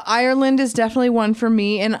 Ireland is definitely one for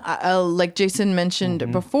me. And like Jason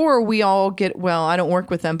mentioned before, we all get, I don't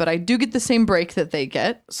work with them, but I do get the same break that they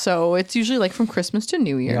get. So it's usually like from Christmas to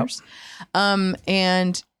New Year's. Yep.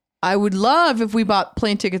 And I would love if we bought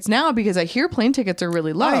plane tickets now because I hear plane tickets are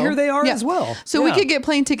really low. I hear they are as well. So we could get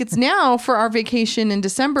plane tickets now for our vacation in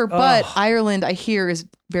December, but Ireland, I hear, is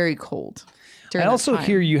very cold. I also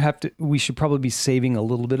hear we should probably be saving a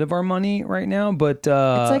little bit of our money right now, but it's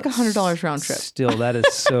like $100 round trip. Still, that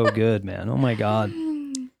is so good, man. Oh my God.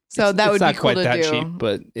 So that would be cool to do. It's not quite that cheap,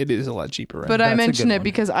 but it is a lot cheaper. Right? But I mention it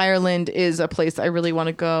because Ireland is a place I really want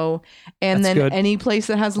to go. And then any place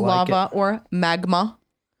that has lava or magma.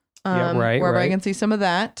 Wherever I can see some of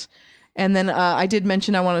that. And then I did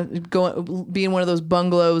mention I want to go be in one of those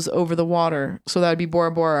bungalows over the water. So that would be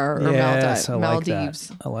Bora Bora or Maldives.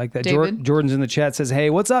 I like that. Jordan's in the chat says,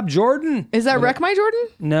 hey, what's up, Jordan? Is that Wreck My Jordan?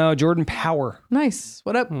 No, Jordan Power. Nice.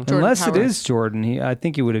 What up, Jordan Unless Power? It is Jordan. I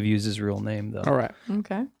think he would have used his real name, though. All right.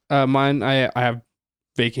 Okay. Mine, I have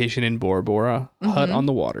vacation in Bora Bora, hut on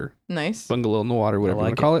the water. Nice. Bungalow in the water, whatever you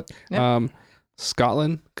want to call it. Yep.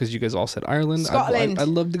 Scotland, because you guys all said Ireland. Scotland. I'd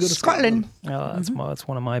love to go to Scotland. Oh, that's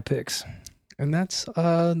one of my picks. And that's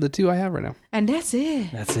the two I have right now. And that's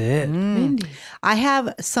it. That's it. Mindy. I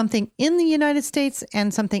have something in the United States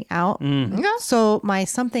and something out. Okay. So my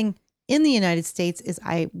something in the United States is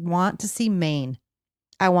I want to see Maine.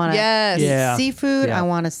 I want to eat seafood. Yeah. I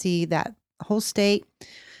want to see that whole state.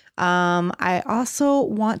 I also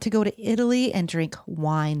want to go to Italy and drink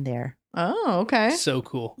wine there. Oh, okay. So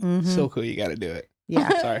cool. So cool. You got to do it. Yeah.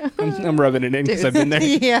 Sorry. I'm rubbing it in because I've been there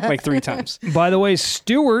like 3 times. By the way,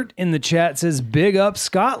 Stuart in the chat says, big up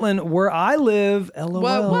Scotland where I live. LOL.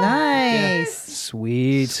 What? Nice. Yeah.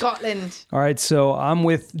 Sweet. Scotland. All right. So I'm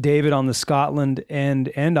with David on the Scotland and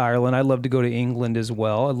Ireland. I'd love to go to England as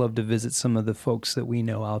well. I'd love to visit some of the folks that we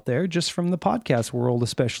know out there just from the podcast world,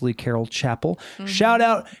 especially Carol Chappell. Shout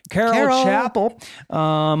out Carol Chappell.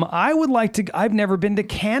 I've never been to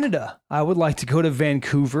Canada. I would like to go to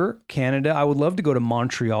Vancouver, Canada. I would love to go to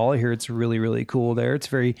Montreal. I hear it's really, really cool there. It's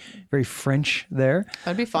very, very French there.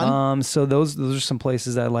 That'd be fun. So those are some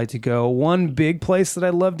places I'd like to go. One big place that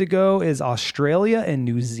I'd love to go is Australia and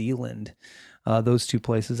New Zealand. Those 2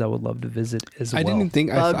 places I would love to visit as well. I didn't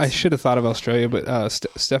think I should have thought of Australia, but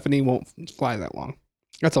Stephanie won't fly that long.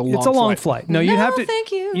 It's a long flight. No,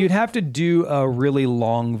 thank you. You'd have to do a really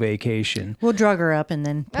long vacation. We'll drug her up and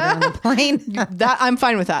then put her on the plane. I'm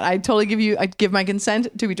fine with that. I'd give my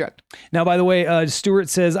consent to be drugged. Now, by the way, Stuart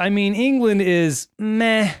says, England is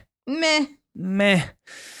meh. Meh.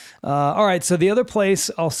 All right. So the other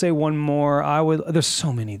place, I'll say one more. There's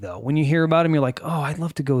so many though. When you hear about them, you're like, oh, I'd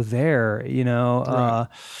love to go there. Right.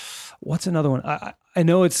 What's another one? I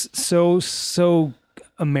know it's so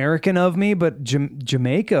American of me, but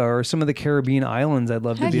Jamaica or some of the Caribbean islands, I'd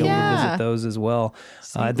love to be able to visit those as well.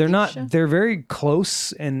 They're very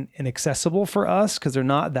close and accessible for us because they're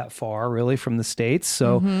not that far really from the States.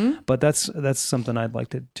 So, but that's something I'd like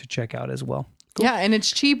to check out as well. Cool. Yeah. And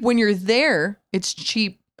it's cheap when you're there. It's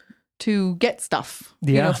cheap to get stuff.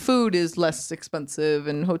 Yeah. Food is less expensive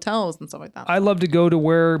and hotels and stuff like that. I love to go to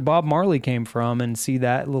where Bob Marley came from and see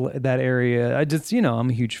that area. I'm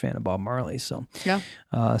a huge fan of Bob Marley. So, yeah.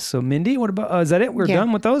 So Mindy, what about, is that it? We're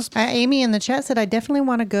done with those? Amy in the chat said, I definitely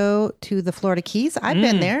want to go to the Florida Keys. I've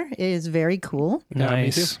been there. It is very cool.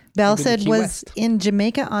 Nice. Belle said was in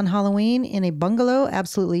Jamaica on Halloween in a bungalow.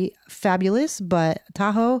 Absolutely fabulous. But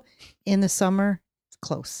Tahoe in the summer,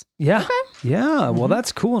 close. Yeah. Okay. Yeah. Well,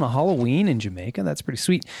 that's cool. And a Halloween in Jamaica. That's pretty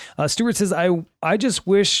sweet. Stuart says, I just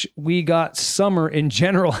wish we got summer in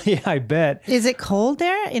general. Yeah, I bet. Is it cold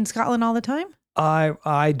there in Scotland all the time?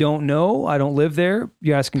 I don't know. I don't live there.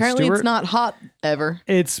 You're asking Apparently Stuart? It's not hot ever.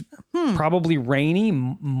 It's probably rainy,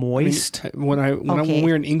 moist. I mean, when we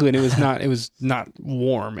were in England, it was not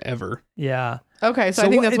warm ever. Yeah. Okay, so I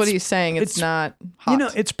think that's what he's saying. It's not hot. You know,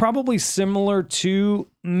 it's probably similar to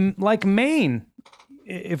like Maine.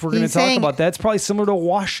 If we're going to talk about that, it's probably similar to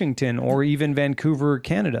Washington or even Vancouver,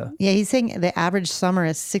 Canada. Yeah, he's saying the average summer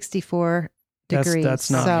is 64 degrees. That's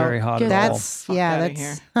not very hot at all.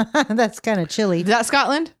 That's kind of chilly. Is that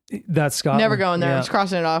Scotland? That's Scotland. Never going there. I'm just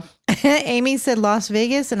crossing it off. Amy said Las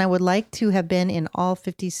Vegas, and I would like to have been in all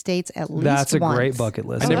 50 states at least That's a once. great bucket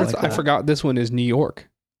list. I forgot this one is New York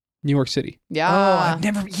City. Yeah. Oh, I've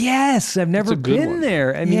never been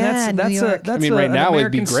there. I mean, that's right now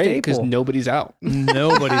it'd be great because staple. nobody's out.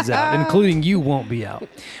 Nobody's out, including you won't be out.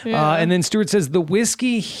 Yeah. And then Stuart says the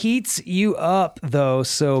whiskey heats you up though,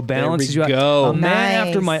 so balances you out. A man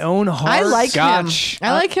after my own heart. I like Scotch. him.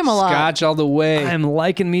 I like him a lot. Scotch all the way. I'm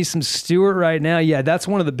liking me some Stuart right now. Yeah, that's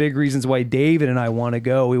one of the big reasons why David and I want to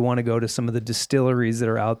go. We want to go to some of the distilleries that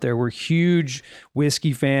are out there. We're huge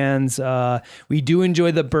whiskey fans. We do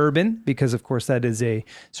enjoy the bourbon because, of course, that is a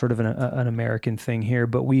sort of an American thing here.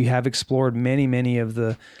 But we have explored many of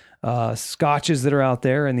the scotches that are out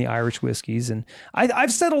there and the Irish whiskeys. And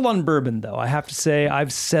I've settled on bourbon, though. I have to say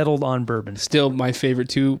I've settled on bourbon. Still, my favorite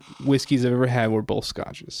two whiskeys I've ever had were both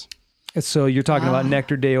scotches. So you're talking about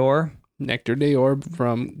Nectar d'Or? Nectar d'Or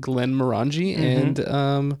from Glenmorangie, and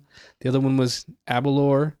the other one was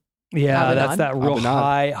Aberlour. Yeah, that's that real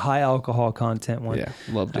high alcohol content one. Yeah,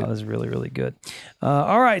 loved it. That was really, really good.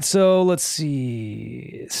 All right, so let's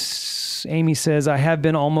see. Amy says, I have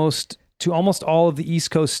been almost all of the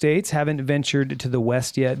East Coast states, haven't ventured to the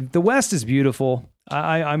West yet. The West is beautiful.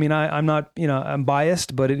 I mean, I'm not, I'm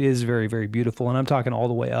biased, but it is very, very beautiful. And I'm talking all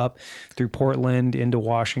the way up through Portland into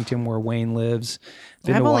Washington where Wayne lives.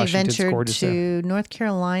 I've only ventured to North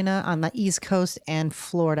Carolina on the East Coast and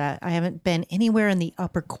Florida. I haven't been anywhere in the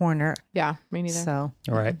upper corner. Yeah, me neither. So,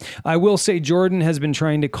 all right. I will say Jordan has been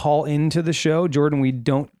trying to call into the show. Jordan, we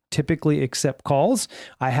don't typically accept calls.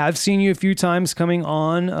 I have seen you a few times coming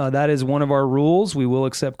on. That is one of our rules. We will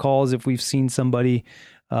accept calls if we've seen somebody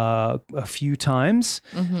a few times.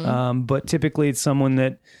 But typically it's someone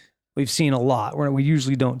that we've seen a lot. We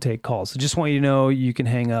usually don't take calls. So just want you to know you can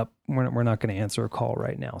hang up. We're not going to answer a call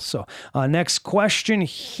right now. So next question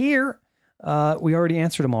here. We already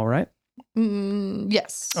answered them all, right?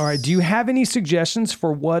 Yes. All right. Do you have any suggestions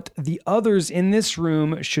for what the others in this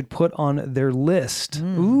room should put on their list?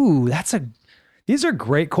 Ooh, these are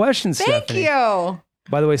great questions, Stephanie. Thank you.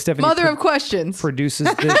 By the way, Stephanie, Mother of questions,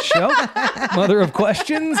 produces this show. Mother of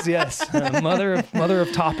questions, yes. Mother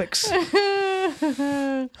of topics. All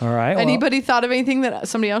right. Anybody thought of anything that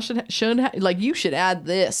somebody else should like? You should add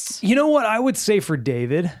this. You know what I would say for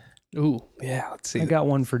David? Ooh, yeah. Let's see. I got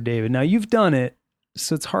one for David. Now you've done it,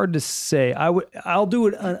 so it's hard to say. I'll do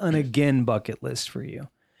it an again bucket list for you.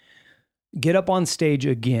 Get up on stage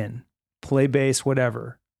again, play bass,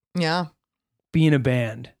 whatever. Yeah. Be in a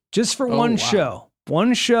band just for one show.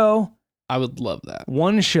 One show. I would love that.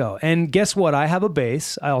 One show. And guess what? I have a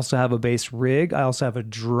bass. I also have a bass rig. I also have a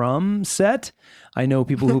drum set. I know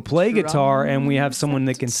people who play guitar, and we have someone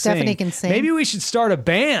that can Stephanie can sing. Maybe we should start a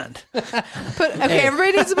band.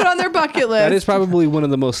 Everybody needs to put on their bucket list. That is probably one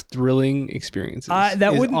of the most thrilling experiences.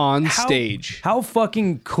 That would on stage. How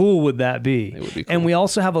fucking cool would that be? It would be cool. And we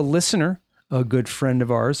also have a listener, a good friend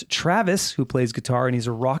of ours, Travis, who plays guitar, and he's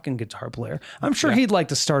a rockin' guitar player. I'm sure he'd like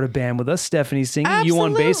to start a band with us. Stephanie singing, you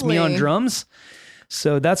on bass, me on drums.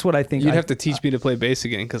 So that's what I think. You'd have to teach me to play bass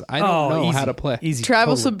again because I don't know how to play. Easy.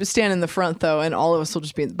 Travis will stand in the front though, and all of us will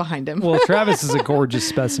just be behind him. Well, Travis is a gorgeous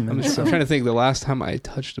specimen. I'm trying to think. The last time I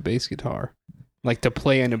touched a bass guitar, like to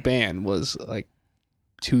play in a band, was like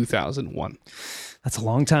 2001. That's a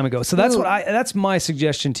long time ago. So that's my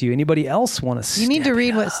suggestion to you. Anybody else want to? You need to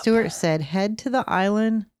read what Stuart said. Head to the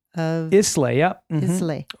island of Islay. Yep. Mm-hmm.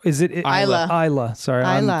 Islay. Is it Isla? Isla. Sorry,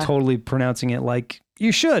 Isla. I'm totally pronouncing it like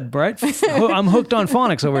you should. Right? I'm hooked on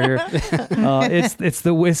phonics over here. It's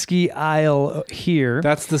the Whiskey Isle here.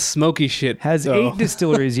 That's the smoky shit. Has 8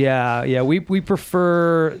 distilleries. Yeah. We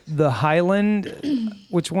prefer the Highland.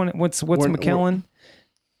 Which one? What's Macallan?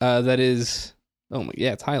 That is. Oh my,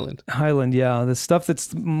 yeah, it's Highland. Highland, yeah, the stuff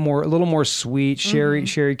that's a little more sweet,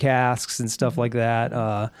 sherry casks and stuff like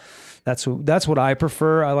that. That's what I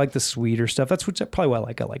prefer. I like the sweeter stuff. That's probably why I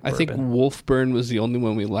like. I like bourbon. I think Wolfburn was the only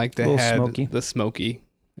one we liked that had smoky. the smoky,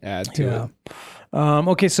 add to it.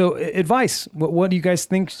 Okay, so advice. What do you guys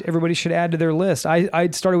think everybody should add to their list? I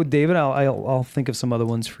started with David. I'll think of some other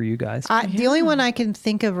ones for you guys. The only one I can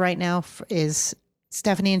think of right now is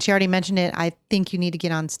Stephanie, and she already mentioned it. I think you need to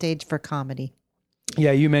get on stage for comedy.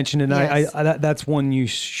 Yeah, you mentioned it. Yes. That's one you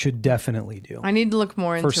should definitely do. I need to look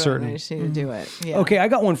more into For certain. it. I just need to do it. Yeah. Okay, I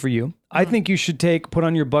got one for you. I think you should put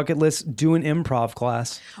on your bucket list, do an improv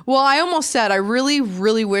class. Well, I almost said I really,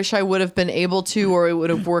 really wish I would have been able to, or it would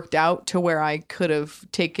have worked out to where I could have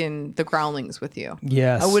taken the Growlings with you.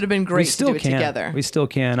 Yes. It would have been great We still to do it can. together. We still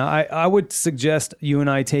can. I would suggest you and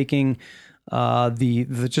I taking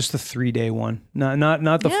just the 3-day one, not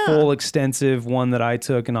the Yeah. full extensive one that I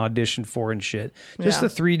took and auditioned for and shit. Just Yeah.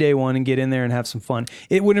 the 3-day one and get in there and have some fun.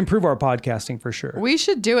 It would improve our podcasting for sure. We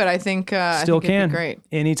should do it. I think Still I think can. It'd be great.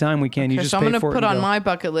 Anytime we can. You Okay, just so I'm pay going to for it put and on go. my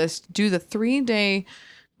bucket list, do the 3-day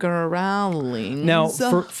Growlings. Now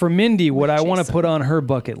for Mindy, what I want to put on her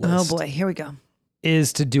bucket Oh list boy, here we go.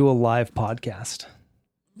 is to do a live podcast.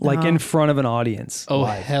 Like in front of an audience. Oh,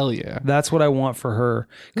 live. hell yeah. That's what I want for her.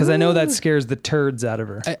 Because I know that scares the turds out of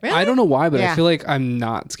her. I don't know why, but Yeah. I feel like I'm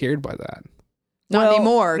not scared by that. Not Well,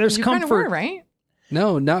 anymore. there's You kind of comfort. were, right?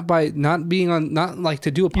 No, not being on, not like to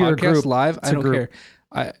do a You're a podcast group. live. It's I a don't group.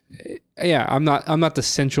 care. I'm not the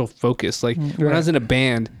central focus. Like when I was in a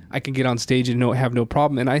band, I could get on stage and have no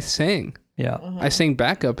problem. And I sang. Yeah. I sang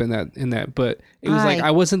backup in that, but it was like I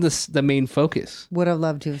wasn't the main focus. Would have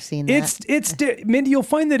loved to have seen that. Mindy, you'll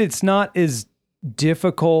find that it's not as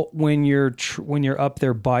difficult when you're up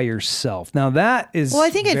there by yourself. Now that is Well, I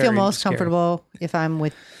think I'd feel very most scary. comfortable if I'm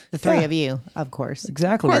with the three of you, of course.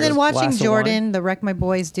 Exactly. And then Glass watching of Jordan, the Wreck My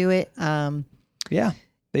Boys do it. Yeah,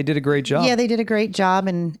 they did a great job. Yeah, they did a great job,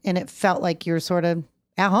 and it felt like you're sort of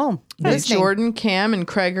at home. listening. Jordan, Cam, and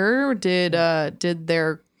Kreger did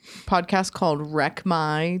their podcast called Wreck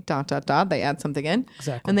My ... They add something in,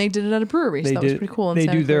 Exactly. and they did it at a brewery. So that was pretty cool. In They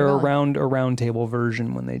Santa do their Clara Valley. round table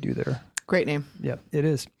version when they do their. Great name. Yep, it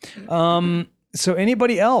is. So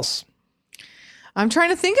anybody else? I'm trying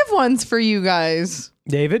to think of ones for you guys.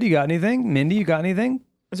 David, you got anything? Mindy, you got anything?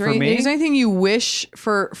 Is there, For me? is there anything you wish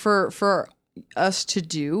for us to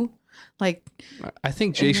do? Like, I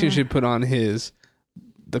think Jason should put on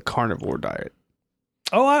the carnivore diet.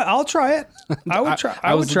 Oh, I'll try it. I would try.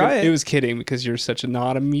 I would try it. It was kidding because you're such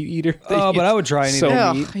not a meat eater. Oh, but I would try anything.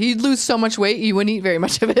 So meat. you'd lose so much weight, you wouldn't eat very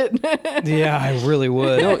much of it. Yeah, I really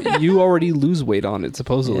would. No, you already lose weight on it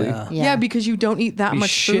supposedly. Yeah. Yeah, because you don't eat that Be much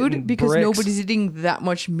shitting food because bricks. nobody's eating that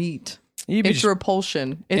much meat. You'd be It's just-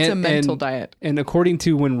 repulsion. It's a mental diet. And according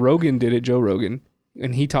to when Rogan did it, Joe Rogan,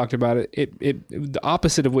 and he talked about it, it the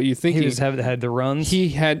opposite of what you think. he just had the runs.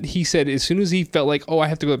 He said as soon as he felt like, oh, I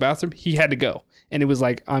have to go to the bathroom, he had to go. And it was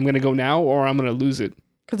like, I'm going to go now or I'm going to lose it.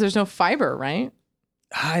 Because there's no fiber, right?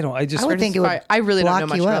 I would think it would I really don't know block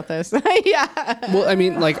much you about up. this. Yeah. Well, I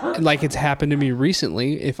mean, like it's happened to me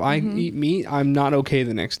recently. If I eat meat, I'm not okay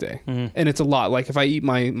the next day. And it's a lot. Like if I eat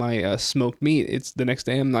my smoked meat, it's the next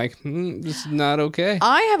day I'm like, this is not okay.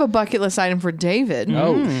 I have a bucket list item for David.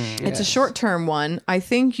 It's a short-term one. I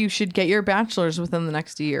think you should get your bachelor's within the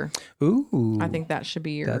next year. Ooh, I think that should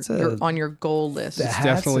be That's on your goal list. It's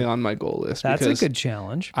definitely on my goal list. that's a because good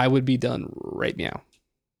challenge. I would be done right now.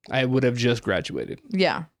 I would have just graduated.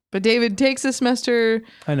 Yeah. But David takes a semester.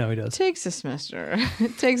 I know he does. Takes a semester.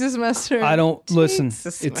 Takes a semester. I don't listen. takes a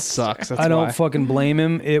It semester. sucks. That's I don't why. fucking blame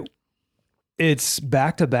him. It's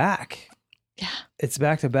back to back. Yeah. It's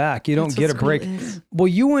back to back. You don't That's get a what break. school is.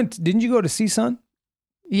 Well, didn't you go to CSUN?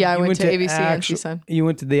 Yeah, I You went to ABC and actual- CSUN. You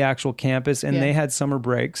went to the actual campus and Yeah. they had summer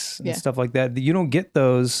breaks and Yeah. stuff like that. You don't get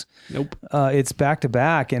those. Nope. It's back to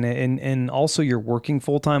back, and also you're working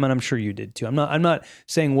full time, and I'm sure you did too. I'm not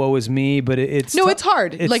saying woe is me, but it's No, tou- it's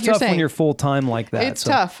hard, It's like you're tough when saying. you're full time like that. It's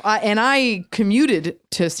So- tough. And I commuted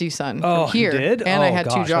to CSUN Oh, from here. you did? And oh, I had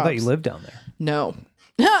gosh, two jobs. I thought you lived down there. No.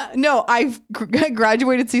 No, I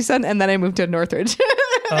graduated CSUN and then I moved to Northridge.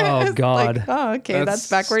 Oh God. Like, oh, okay, that's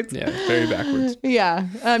backwards. Yeah, very backwards. Yeah.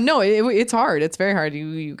 No, it's hard. It's very hard.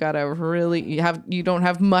 You gotta really you don't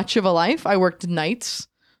have much of a life. I worked nights.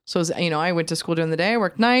 So I went to school during the day, I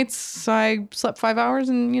worked nights, so I slept 5 hours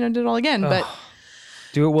and did it all again. But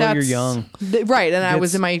Do it while you're that's- young. Right. And I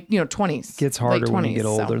was Gets- in my 20s. Gets harder late when you 20s, get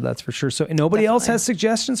so. older. That's for sure. So nobody else Definitely. has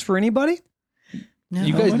suggestions for anybody? No.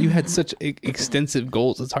 You had such extensive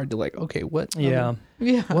goals. It's hard to okay, what? Yeah.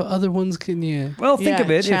 Yeah. What other ones can you? Well, think Yeah, of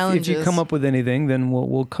it. If you challenges. come up with anything, then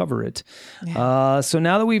we'll cover it. So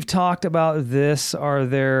now that we've talked about this, are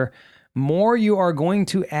there more you are going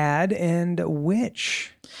to add, and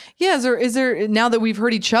which? Yeah. Is there now that we've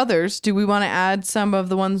heard each other's, do we want to add some of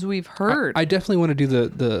the ones we've heard? I definitely want to do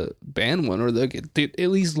the band one, or at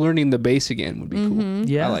least learning the bass again would be cool.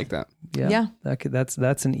 Yeah. I like that. Yeah.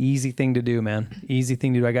 That's an easy thing to do, man. Easy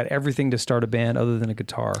thing to do. I got everything to start a band other than a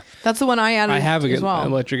guitar. That's the one I added. I have as well.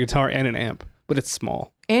 an electric guitar and an amp, but it's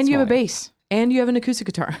small. And you have a Small. bass. And you have an acoustic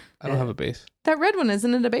guitar. I don't have a bass. That red one,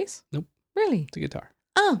 isn't it a bass? Nope. Really? It's a guitar.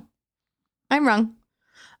 Oh, I'm wrong.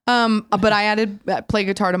 But I added play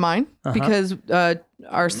guitar to mine because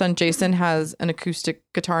our son Jason has an acoustic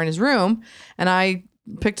guitar in his room, and I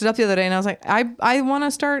picked it up the other day, and I was like, I want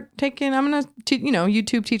to start taking. I'm gonna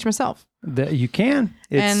YouTube teach myself. That you can.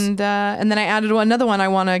 And then I added another one. I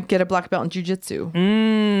want to get a black belt in jiu-jitsu.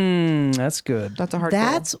 That's good. That's a hard.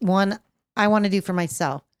 That's one I want to do for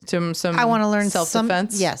myself. Some I want to learn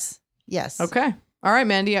self-defense. Yes. Okay. All right,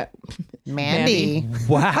 Mandy. Mandy.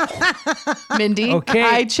 Wow. Mindy. Okay.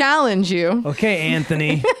 I challenge you. Okay,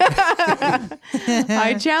 Anthony.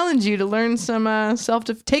 I challenge you to learn some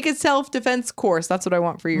take a self-defense course. That's what I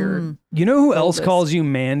want for your. You know who else calls you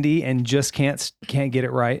Mandy and just can't get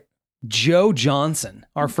it right? Joe Johnson,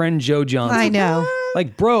 our friend Joe Johnson. I know.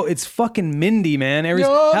 Like, bro, it's fucking Mindy, man.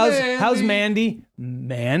 How's Mandy?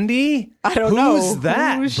 Mandy? I don't know. Who's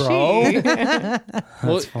that, Who's bro? she?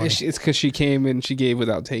 Well, it's because she came and she gave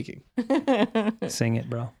without taking. Sing it,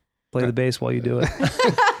 bro. Play the bass while you do it.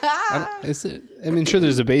 Sure,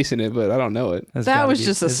 there's a bass in it, but I don't know it. That was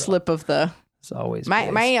just a slip of the. It's always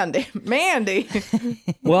Mandy.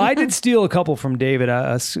 Well, I did steal a couple from David.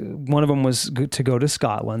 One of them was to go to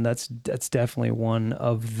Scotland. That's definitely one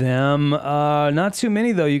of them. Not too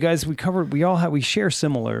many though. You guys, we share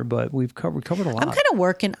similar, but we've covered a lot. I'm kind of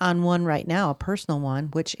working on one right now, a personal one,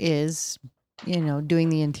 which is, doing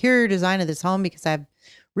the interior design of this home because I've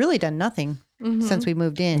really done nothing since we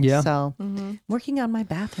moved in. Yeah. So working on my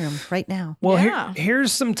bathroom right now. Well,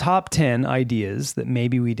 here's some top 10 ideas that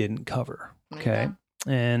maybe we didn't cover. Okay.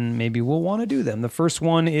 And maybe we'll want to do them. The first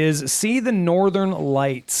one is see the Northern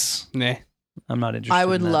Lights. Nah. I'm not interested. I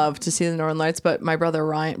would in that. love to see the Northern Lights, but my brother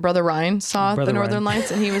Ryan saw the Northern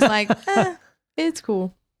Lights, and he was like, "It's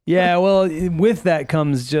cool." Yeah, well, with that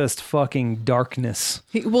comes just fucking darkness.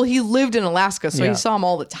 He lived in Alaska, so he saw them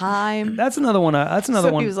all the time. That's another one.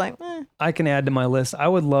 So he was like, I can add to my list. I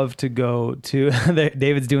would love to go to.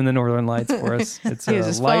 David's doing the Northern Lights for us. It's He has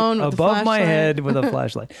his phone with the above my flashlight. head with a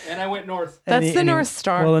flashlight. And I went north. That's the North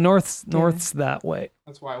Star. Well, the north's that way.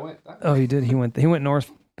 That's why I went. Oh, he did. He went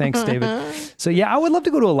north. Thanks, David. So yeah, I would love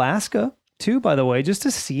to go to Alaska too. By the way, just to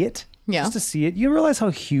see it. Yeah. Just to see it. You realize how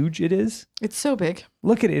huge it is? It's so big,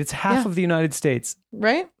 Look at it. It's half of the United States.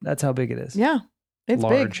 right? That's how big it is. Yeah, it's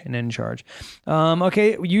Large big. and in charge.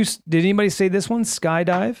 Okay. Did anybody say this one?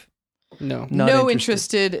 Skydive? No. Not No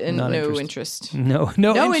interested in Not no interest. interest.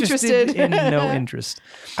 No interested in no interest.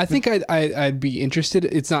 I think I'd be interested.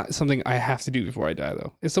 It's not something I have to do before I die,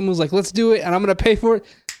 though. If someone was like, let's do it, and I'm going to pay for it,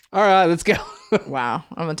 all right, let's go. Wow,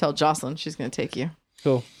 I'm gonna tell Jocelyn. She's gonna take you.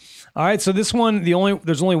 Cool. All right, so this one,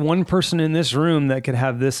 there's only one person in this room that could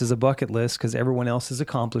have this as a bucket list because everyone else has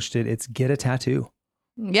accomplished it. It's get a tattoo.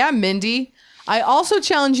 Yeah, Mindy. I also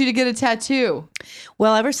challenge you to get a tattoo.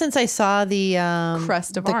 Well, ever since I saw the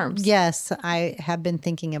Crest of arms. Yes, I have been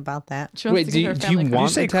thinking about that. She wants Wait, to do get her you family crest.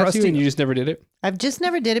 want say a tattoo crusty? and you just never did it? I've just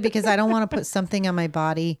never did it because I don't want to put something on my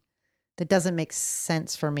body that doesn't make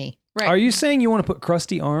sense for me. Right. Are you saying you want to put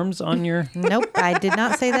crusty arms on your... Nope, I did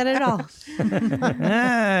not say that at all.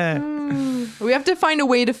 We have to find a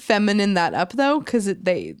way to feminine that up though, because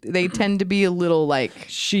they tend to be a little like.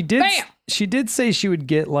 She did. Bam! She did say she would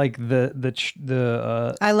get like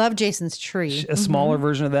the I love Jason's tree. a smaller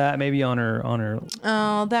version of that, maybe on her.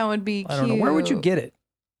 Oh, that would be cute. I don't know. Where would you get it?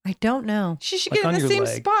 I don't know. She should Like get it in on the your same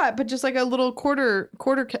leg. spot, but just like a little quarter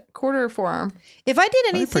forearm. If I did be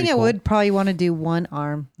anything, pretty I cool. would probably want to do one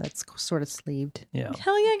arm that's sort of sleeved. Yeah.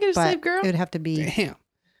 Hell yeah, get a But sleeve, girl. it would have to be. Damn.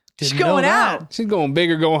 She's Didn't know going that. out. She's going big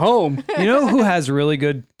or go home. You know who has really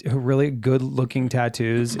good looking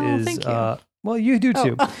tattoos Oh, is thank you. well, you do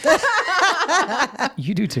too.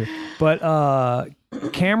 You do too. But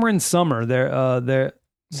Cameron Summer, they're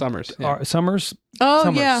Summers. Yeah. Summers. Oh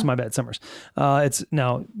Summers, yeah. my bad, Summers. It's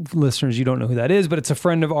now, listeners, you don't know who that is, but it's a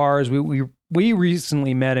friend of ours. We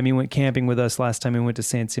recently met him. He went camping with us last time we went to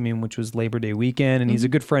San Simeon, which was Labor Day weekend, and he's a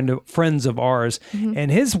good friends of ours. And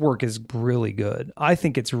his work is really good. I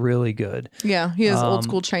think it's really good. Yeah, he has old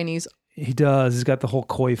school Chinese. He does. He's got the whole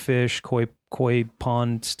koi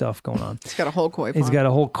pond stuff going on. He's got a whole koi He's pond. got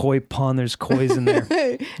a whole koi pond. There's kois in there.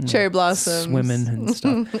 Cherry blossoms. Swimming and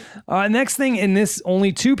stuff. Next thing in this,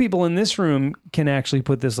 only 2 people in this room can actually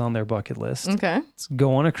put this on their bucket list. Okay. Let's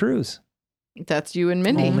go on a cruise. That's you and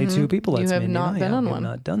Mindy. Only two people. That's You have Mindy not and I. been on We have one.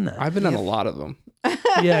 Not done that. I've been on a lot of them.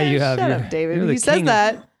 Yeah, you have. Shut up, David. the He says king of-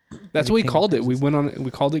 that. That's what we called it.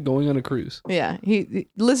 We called it going on a cruise. Yeah.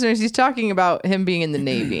 Listeners, he's talking about him being in the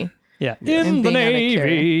Navy. Yeah, And in the being on a Navy.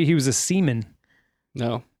 carrier. He was a seaman.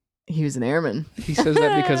 No. He was an airman. He says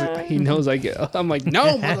that because he knows I'm like,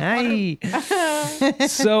 no, motherfucker. Hey.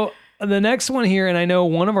 So the next one here, and I know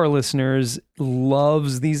one of our listeners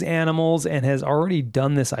loves these animals and has already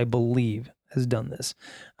done this, I believe, has done this.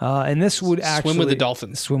 And this would actually... Swim with the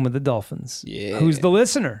dolphins. Swim with the dolphins. Yeah. Who's the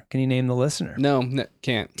listener? Can you name the listener? No,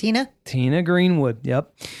 can't. Tina Greenwood.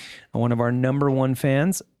 Yep. One of our number one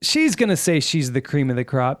fans. She's going to say she's the cream of the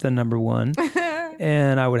crop, the number one.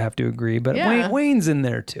 And I would have to agree. But Yeah. Wayne's in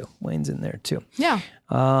there too. Yeah.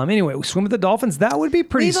 Anyway, Swim with the Dolphins. That would be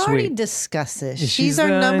pretty We've sweet. already discussed this. She's She's our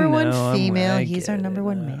the- number I one know, female. I He's our get number it.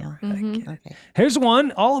 one male. Okay. Here's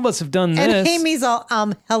one. All of us have done this. And Amy's all,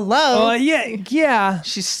 hello. Yeah.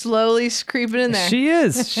 She's slowly creeping in there. She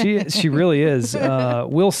is. She really is.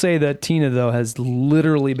 We'll say that Tina, though, has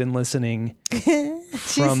literally been listening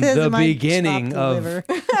She from says, the "Am I beginning chopped of. liver?"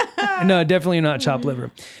 No, definitely not chopped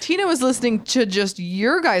liver. Tina was listening to just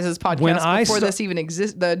your guys' podcast When I before sta- this even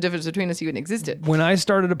the difference between us even existed. When I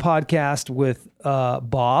started a podcast with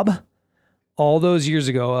Bob all those years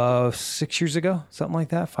ago, 6 years ago, something like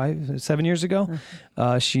that, 7 years ago,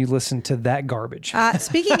 she listened to that garbage.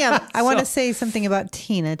 Speaking of, I want to say something about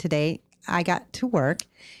Tina today. I got to work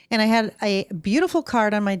and I had a beautiful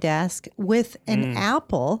card on my desk with an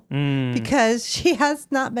apple because she has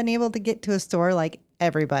not been able to get to a store like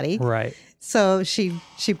everybody. Right. So she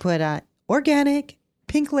put organic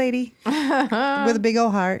pink lady with a big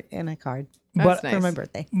old heart and a card That's for my nice.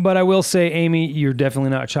 birthday. But I will say, Amy, you're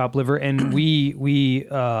definitely not chopped liver, and we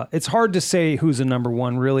it's hard to say who's a number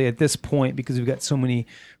one really at this point because we've got so many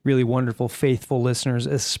really wonderful, faithful listeners,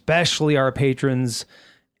 especially our patrons.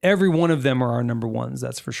 Every one of them are our number ones,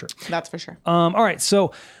 that's for sure. That's for sure. All right,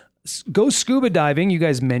 so go scuba diving. You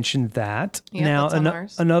guys mentioned that. Yeah, now that's on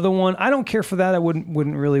ours. another one. I don't care for that. I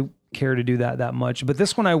wouldn't really care to do that much. But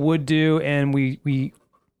this one I would do, and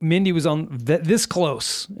Mindy was on this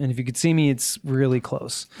close, and if you could see me, it's really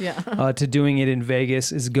close. Yeah. To doing it in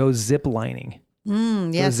Vegas is go zip lining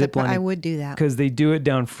Yes, zip lining. I would do that. because they do it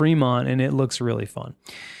down Fremont, and it looks really fun.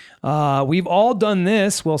 We've all done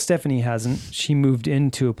this. Well, Stephanie hasn't. She moved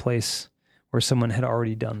into a place where someone had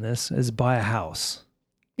already done this, is buy a house.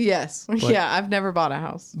 Yes. Yeah. I've never bought a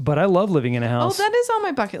house. But I love living in a house. Oh, that is on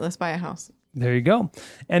my bucket list. Buy a house. There you go.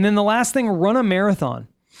 And then the last thing, run a marathon.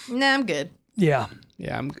 Nah, I'm good. Yeah,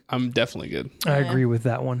 Yeah, I'm definitely good. I agree with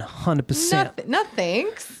that one, 100%. No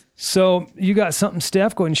thanks. So you got something,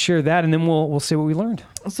 Steph? Go ahead and share that, and then we'll say what we learned.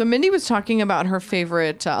 So Mindy was talking about her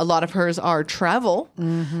favorite. A lot of hers are travel.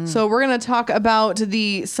 So we're going to talk about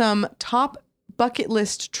some top bucket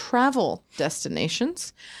list travel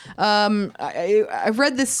destinations. I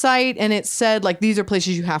read this site and it said like these are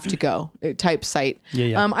places you have to go type site.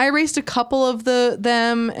 Yeah. I erased a couple of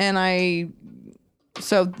them and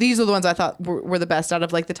so these are the ones I thought were the best out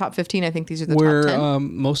of like the top 15. I think these are the Where top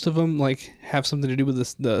 10. most of them like have something to do with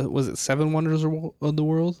this. Was it 7 Wonders of the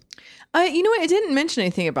World? You know what? It didn't mention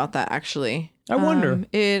anything about that actually. I wonder.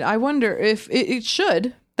 I wonder if it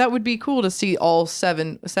should. That would be cool to see all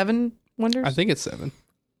seven wonders. I think it's 7.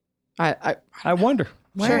 I wonder.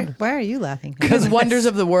 Why are you laughing? Because wonders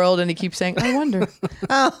of the world, and he keeps saying, "I wonder."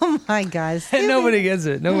 Oh my gosh. And nobody gets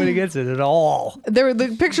it. Nobody gets it at all.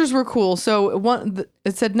 The pictures were cool. So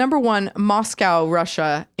it said number 1, Moscow,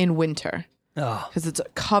 Russia in winter. Oh, Because it's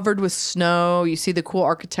covered with snow. You see the cool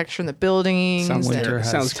architecture in the buildings. Sounds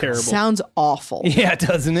has- terrible. Sounds awful. yeah,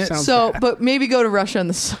 doesn't it? Sounds- So, but maybe go to Russia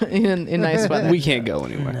in nice weather. We can't go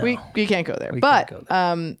anywhere. We can't go there. We But can't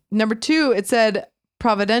go number 2, it said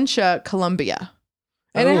Providencia, Colombia.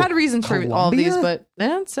 And it Oh, had reasons for all of these, Colombia? but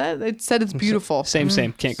it said it's beautiful. Same.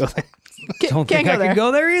 Can't go there. Don't Can't think go I there. could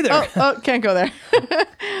go there either. Oh, can't go there.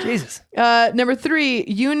 Jesus. Number 3,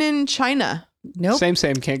 Yunnan, China. Nope. Same.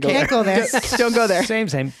 Can't go Can't there. go there. Don't go there.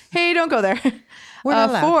 Same. Hey, don't go there. We're not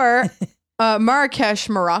allowed. 4, Marrakesh,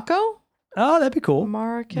 Morocco. Oh, that'd be cool.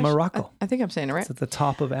 Marrakesh. Morocco. I think I'm saying it right. It's at the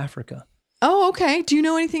top of Africa. Oh, okay. Do you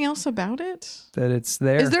know anything else about it? That it's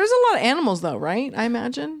there. There's a lot of animals though, right? I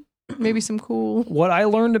imagine. Maybe some cool. What I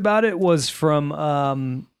learned about it was from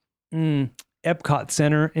Epcot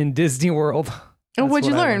Center in Disney World. Oh, That's what'd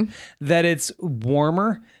you what I learn? learned. That it's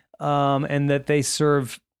warmer and that they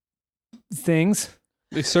serve things.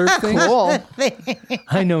 They serve things. Cool.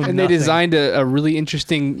 I know And nothing. they designed a really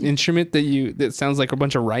interesting instrument that sounds like a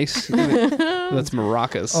bunch of rice. That's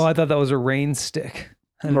maracas. Oh, I thought that was a rain stick.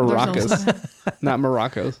 Maracas, not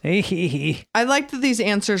Morocco's. I like that these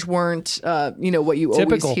answers weren't, what you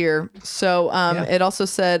Typical. always hear. So it also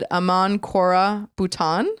said Amman Kora,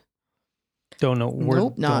 Bhutan. Don't know where.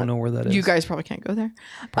 Nope, don't know where that is. You guys probably can't go there.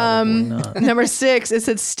 Probably not. Number 6, it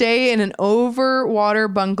said stay in an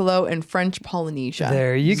overwater bungalow in French Polynesia.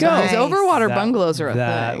 There you go. Those overwater That- bungalows are a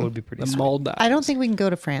That thing. would be pretty The sweet. Maldives. I don't think we can go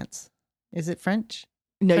to France. Is it French?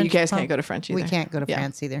 No, you French guys Pol- can't go to French either. We can't go to Yeah.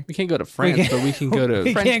 France either. We can't go to France, can't- but we can go We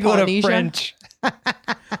to. French can't go to Polynesia? French.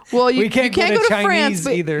 Well, you We can't go to go to Chinese France,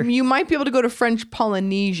 but either. you might be able to go to French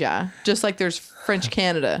Polynesia, just like there's French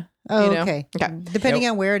Canada. Oh, you know? okay. Okay. Depending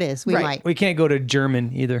on where it is, we Right. might. We can't go to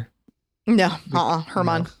German either. No,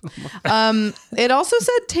 Herman. It also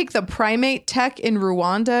said take the primate tech in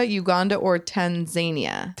Rwanda, Uganda, or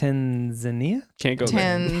Tanzania. Tanzania? Can't go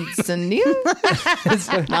there. Tanzania?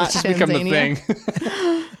 Not It's just become the Tanzania.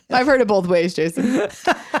 thing. I've heard it both ways, Jason.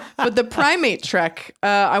 But the primate trek,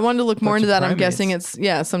 I wanted to look more Bunch into of that. I'm primates. guessing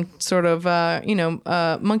it's some sort of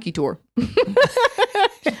monkey tour.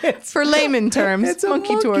 For layman terms, It's a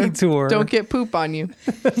monkey tour. Don't get poop on you.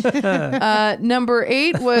 Number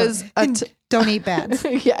 8 was Don't eat bats.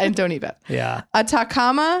 yeah, and don't eat that. Yeah.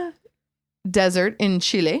 Atacama Desert in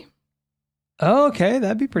Chile. Oh, okay.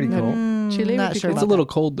 That'd be pretty cool. Chile would Not be sure cool. It's a little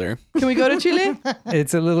cold there. Can we go to Chile?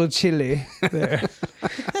 It's a little chilly there.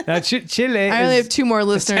 Now, Chile I only have is, 2 more It's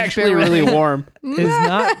listeners. actually Bear with really me. warm. is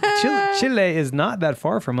not Chile is not that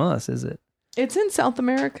far from us, is it? It's in South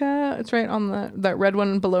America. It's right on that red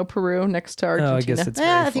one below Peru, next to Argentina. Oh, I guess it's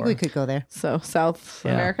Yeah, very I think far. we could go there. So South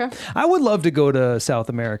Yeah. America. I would love to go to South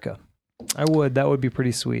America. I would. That would be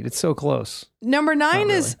pretty sweet. It's so close. Number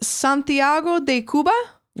 9 is Santiago de Cuba.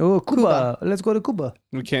 Oh, Cuba. Let's go to Cuba.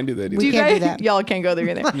 We can't do that Do either. you can't do guys? that. Y'all can't go there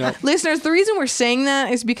either. No. Listeners, the reason we're saying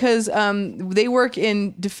that is because they work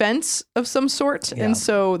in defense of some sort, Yeah. and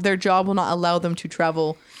so their job will not allow them to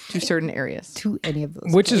travel to certain areas To any of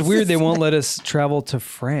those. Which is places. weird. They won't let us travel to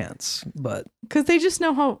France, but because they just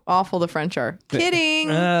know how awful the French are.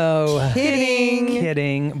 Kidding. oh, Kidding.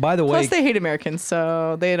 kidding. By the way, Plus, they hate Americans,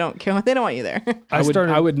 so they don't care. They don't want you there. I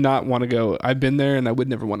would not want to go. I've been there and I would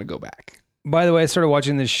never want to go back. By the way, I started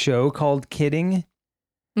watching this show called Kidding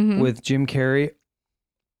Mhm. with Jim Carrey.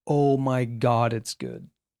 Oh my God, it's good.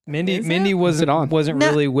 Mindy Is it? Mindy What's it on? wasn't No.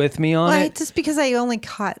 really with me on Well, it. just because I only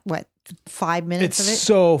caught 5 minutes It's of it.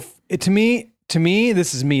 so to me,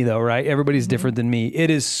 this is me though, right? Everybody's different than me. It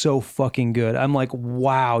is so fucking good. I'm like,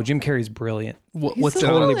 wow, Jim Carrey's brilliant. What's so it on?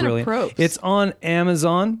 cool. Totally in a brilliant. probes. It's on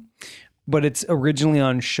Amazon, but it's originally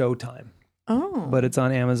on Showtime. Oh, But it's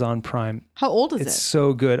on Amazon Prime. how old is It's it?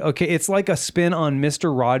 so good. Okay, it's like a spin on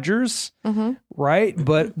Mr. Rogers, Mm-hmm. right?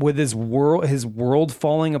 But with his world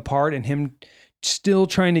falling apart and him still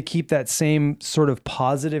trying to keep that same sort of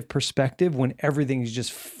positive perspective when everything's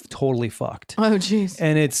just totally fucked. Oh, jeez.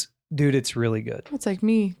 And it's really good. It's like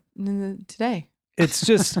me today. It's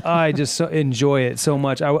just I just so enjoy it so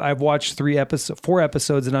much. I've watched 4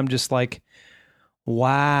 episodes, and I'm just like,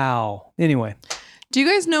 wow. Anyway, Do you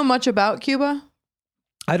guys know much about Cuba?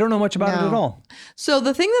 I don't know much about it No. at all. So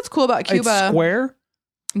the thing that's cool about Cuba, It's square.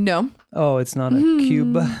 no, Oh, it's not a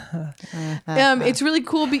cube. it's really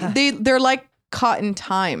cool. They're like caught in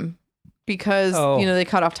time because Oh. they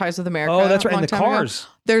cut off ties with America. Oh, that's right. a And long the time ago. cars.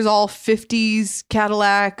 There's all 50s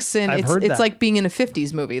Cadillacs, and I've heard it's that. like being in a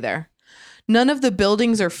 50s movie there. None of the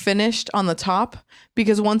buildings are finished on the top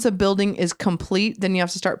because once a building is complete, then you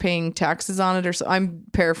have to start paying taxes on it. Or so. I'm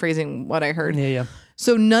paraphrasing what I heard. Yeah.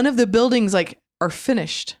 So none of the buildings are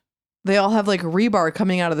finished. They all have like rebar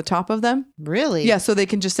coming out of the top of them. Really? Yeah, so they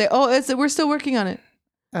can just say, "Oh, we're still working on it,"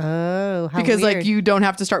 Oh, how because weird. like you don't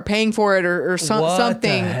have to start paying for it or What the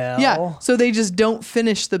something. hell? Yeah, so they just don't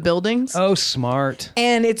finish the buildings. Oh, smart.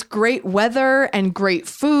 And it's great weather and great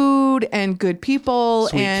food and good people.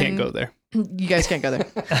 So we and can't go there. You guys can't go there.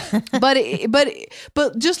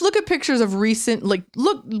 but just look at pictures of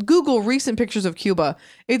Google recent pictures of Cuba.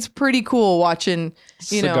 It's pretty cool watching,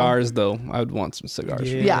 Cigars, though. I would want some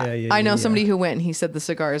cigars. Yeah. I know somebody who went and he said the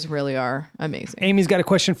cigars really are amazing. Amy's got a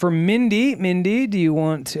question for Mindy. Mindy, do you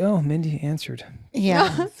want to? Oh, Mindy answered.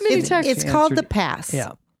 Yeah. Mini text. It's called Answered. The Pass.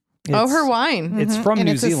 Yeah. Oh, It's- her wine. It's from And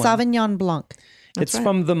New it's Zealand. a Sauvignon Blanc. It's right.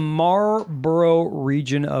 from the Marlborough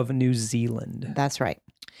region of New Zealand. That's right.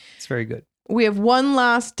 It's very good. We have one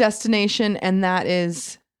last destination, and that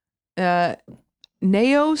is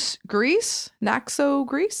Naxos, Greece. Naxo,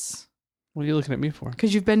 Greece. What are you looking at me for?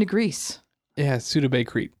 Because you've been to Greece. Yeah, Suda Bay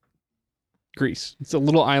Crete, Greece. It's a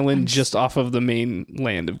little island just off of the main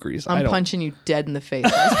land of Greece. I'm I don't. punching you dead in the face.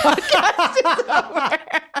 This podcast is over.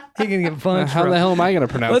 You're gonna get punched. How bro. the hell am I going to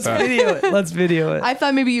pronounce Let's that? video it. Let's video it. I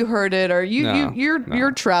thought maybe you heard it, or No.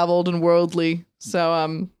 you're traveled and worldly,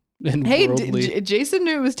 So, hey, Jason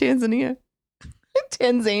knew it was Tanzania.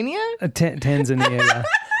 Tanzania? Tanzania, yeah.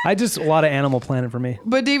 A lot of Animal Planet for me.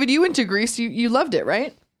 But David, you went to Greece. You loved it,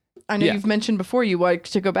 right? I know you've mentioned before you wanted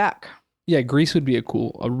to go back. Yeah, Greece would be a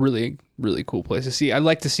really, really cool place to see. I'd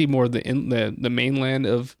like to see more of the mainland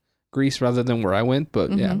of Greece rather than where I went,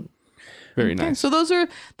 but yeah, very nice. So those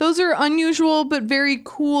are unusual but very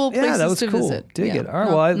cool places to visit. Dig it.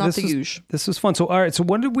 All right, this was fun. So all right, so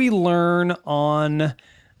what did we learn on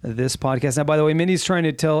this podcast? Now, by the way, Mindy's trying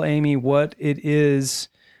to tell Amy what it is.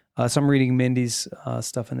 So I'm reading Mindy's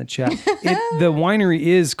stuff in the chat. The winery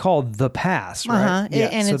is called The Pass, right? Yeah.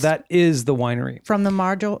 And so that is the winery. From the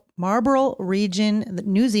Marlborough region,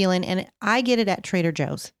 New Zealand, and I get it at Trader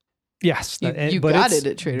Joe's. Yes. You got it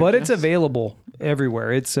at Trader Joe's. But it's available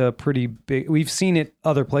everywhere. It's a pretty big... We've seen it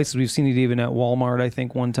other places. We've seen it even at Walmart, I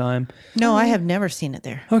think, one time. No, I have never seen it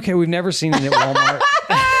there. Okay, we've never seen it at Walmart.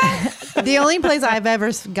 The only place I've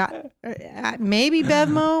ever got, maybe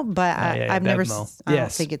Bevmo, but I've never. I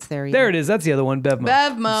don't think it's there either. There it is. That's the other one,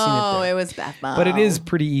 Bevmo. It was Bevmo. But it is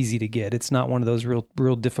pretty easy to get. It's not one of those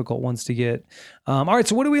real difficult ones to get. All right.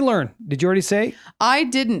 So what did we learn? Did you already say? I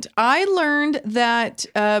didn't. I learned that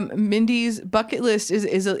Mindy's bucket list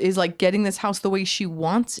is like getting this house the way she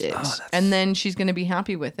wants it, and then she's going to be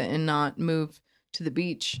happy with it and not move to the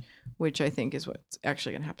beach, which I think is what's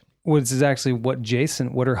actually going to happen. Which is actually what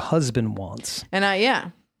her husband wants. And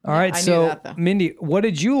All right, so Mindy, what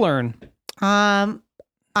did you learn? I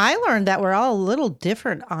learned that we're all a little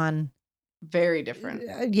different on. Very different.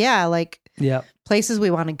 Places we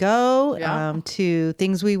want to go, to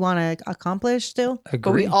things we want to accomplish still. Agree.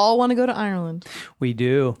 But we all want to go to Ireland. We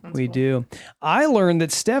do. We do. I learned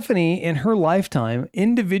that Stephanie, in her lifetime,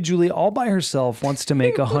 individually, all by herself, wants to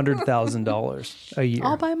make $100,000 a year.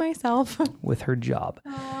 All by myself. With her job.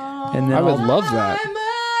 And then I would love that.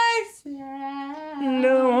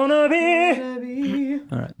 Don't wanna be.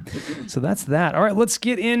 All right. So that's that. All right, let's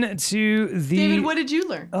get into the... David, what did you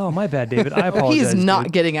learn? Oh, my bad, David. I apologize. He's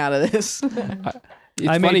not getting out of this. It's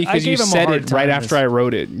funny because you said it right after I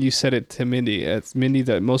wrote it. You said it to Mindy. It's Mindy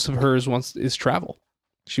that most of hers is travel.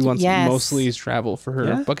 She wants mostly is travel for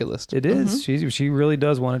her bucket list. It is. She really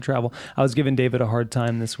does want to travel. I was giving David a hard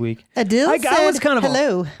time this week. Adil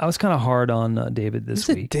hello. I was kind of hard on David this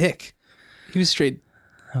week. Dick. He was straight.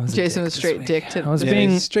 Jason was straight dick to. I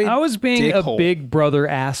was being a big brother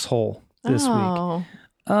asshole this week.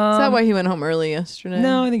 Is that why he went home early yesterday?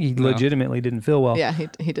 No, I think he legitimately didn't feel well. Yeah,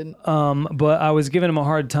 he didn't. But I was giving him a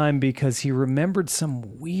hard time because he remembered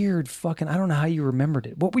some weird fucking... I don't know how you remembered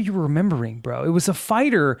it. What were you remembering, bro? It was a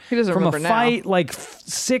fighter from a fight like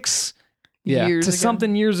 6 years to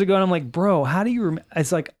something years ago. And I'm like, bro, how do you remember?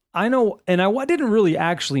 It's like, I know, and I didn't really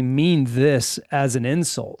actually mean this as an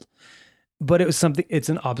insult. But it was something, it's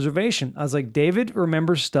an observation. I was like, David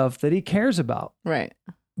remembers stuff that he cares about. Right.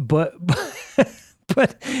 But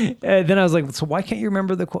then I was like, so why can't you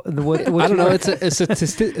remember what I don't know. It's a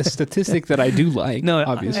statistic that I do like. No,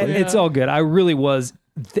 obviously. It's all good. I really was.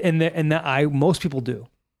 And most people do.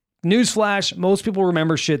 Newsflash, most people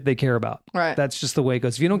remember shit they care about. Right. That's just the way it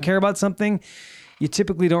goes. If you don't care about something, you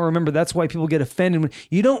typically don't remember. That's why people get offended when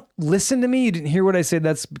you don't listen to me. You didn't hear what I said.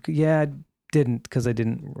 Didn't because I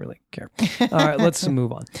didn't really care. All right, let's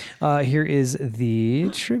move on. Here is the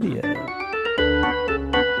trivia.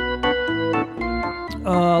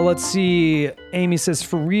 Let's see. Amy says,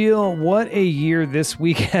 for real, what a year this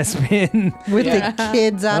week has been. With the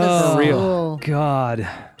kids out of real. school. God.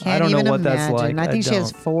 Can't I don't even know what imagine. that's like. I think she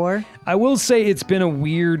has 4. I will say it's been a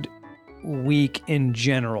weird week in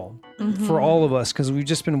general for all of us because we've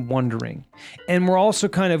just been wondering. And we're also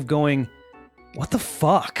kind of going, what the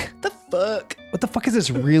fuck? What the fuck is this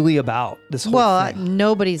really about? This whole thing?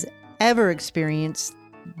 Nobody's ever experienced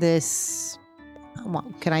this. Well,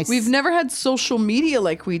 We've never had social media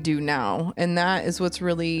like we do now, and that is what's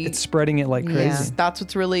really... It's spreading it like crazy. Yeah. That's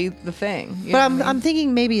what's really the thing. But I'm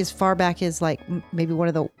thinking maybe as far back as like maybe one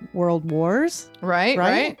of the world wars.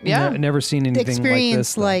 Right? Yeah. Never seen anything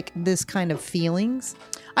experience like this kind of feelings.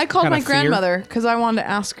 I called my grandmother because I wanted to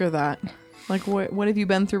ask her that. Like, what have you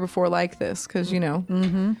been through before like this? Because,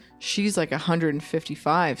 she's like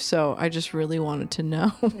 155. So I just really wanted to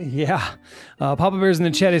know. Yeah. Papa Bear's in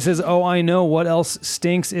the chat. He says, oh, I know what else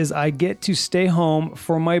stinks is I get to stay home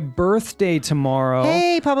for my birthday tomorrow.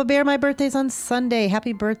 Hey, Papa Bear, my birthday's on Sunday.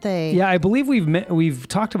 Happy birthday. Yeah, I believe we've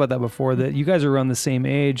talked about that before, that you guys are around the same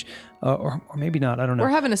age. Or maybe not. I don't know. We're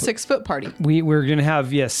having a 6-foot party. We're going to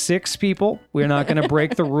have, 6 people. We're not going to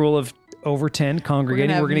break the rule of over 10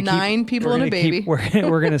 congregating. We're going to have 9 people and a baby. We're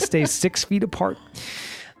going to stay 6 feet apart.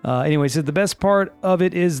 Anyway, so the best part of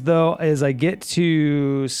it is I get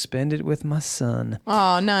to spend it with my son.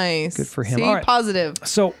 Oh, nice. Good for him. See, All right. positive.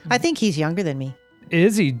 So I think he's younger than me.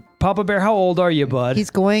 is he? Papa Bear, how old are you, bud?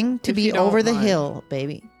 He's going to If be you don't over the mind. hill,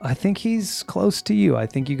 baby. I think he's close to you. I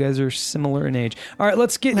think you guys are similar in age. All right,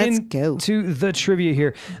 let's get Let's into go. the trivia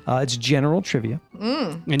here. It's general trivia.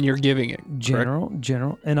 And you're giving it. General,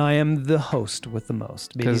 and I am the host with the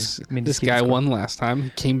most. Because Mindy's this keeping guy score. won last time. He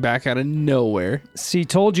came back out of nowhere. See,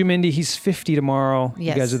 told you, Mindy, he's 50 tomorrow.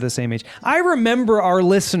 Yes. You guys are the same age. I remember our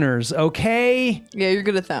listeners, okay? Yeah, you're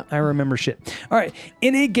good at that. I remember shit. All right.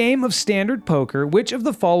 In a game of standard poker, which of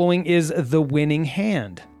the following is the winning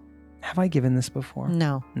hand? Have I given this before?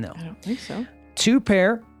 No. No. I don't think so. 2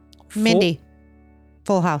 pair. Mindy.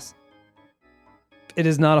 Full house. It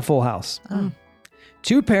is not a full house. Oh.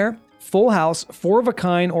 2 pair, full house, 4 of a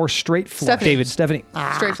kind, or straight flush. Stephanie. Stephanie.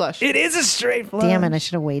 Straight flush. It is a straight flush. Damn it, I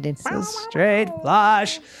should have waited. So straight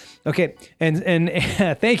flush. Okay, and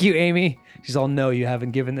thank you, Amy. She's all, no, you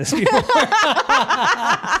haven't given this before. All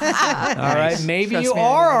right, maybe Trust you me,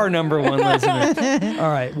 are I our number 1 listener. All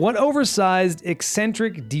right, what oversized,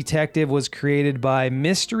 eccentric detective was created by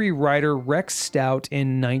mystery writer Rex Stout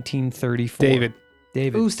in 1934?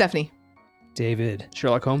 David. Ooh, Stephanie. David.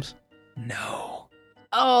 Sherlock Holmes. No.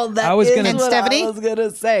 Oh, that I was is gonna- what Stephanie? I was going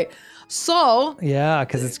to say. So, Yeah,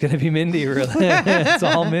 because it's going to be Mindy, really. It's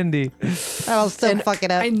all Mindy. I'll still fuck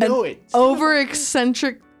it up. know it. over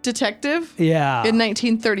eccentric detective Yeah. in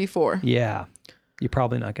 1934. Yeah. You're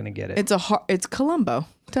probably not going to get it. It's Columbo.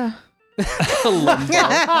 Duh. Columbo.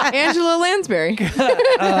 Angela Lansbury.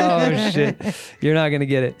 Oh shit, you're not gonna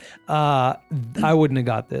get it. I wouldn't have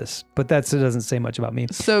got this, but it doesn't say much about me.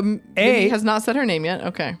 So Mindy has not said her name yet.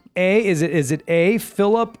 Okay. Is it A,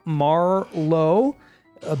 Philip Marlowe,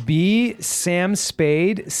 B, Sam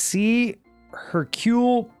Spade, C,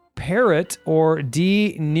 Hercule Poirot, or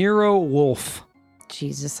D, Nero Wolfe?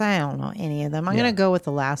 Jesus, I don't know any of them. I'm going to go with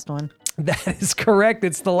the last one. That is correct.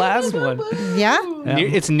 It's the last one. Yeah?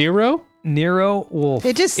 It's Nero. Nero Wolfe.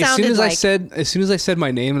 It just As sounded soon as like... as soon as I said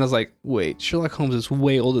my name, and I was like, "Wait, Sherlock Holmes is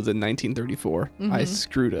way older than 1934." I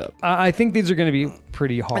screwed up. I think these are going to be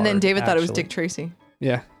pretty hard. And then David thought it was actually. Dick Tracy.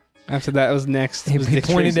 Yeah. After that, it was next. It was He Dick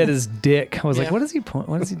pointed Tracy. at his dick. I was like, Yeah. what is he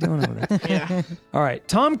doing over there? Yeah. All right.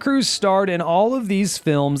 Tom Cruise starred in all of these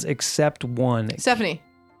films except one. Stephanie.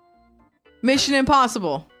 Mission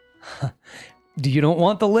Impossible. You don't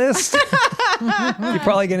want the list? You're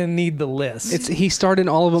probably going to need the list. He starred in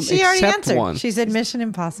all of them She already except answered. one. She said Mission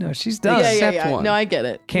Impossible. No, she's done. Except one. No, I get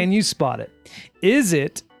it. Can you spot it? Is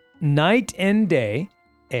it Night and Day?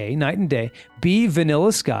 A, Night and Day. B,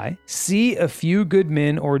 Vanilla Sky. C, A Few Good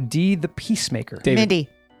Men. Or D, The Peacemaker. David. Mindy.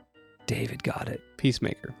 David got it.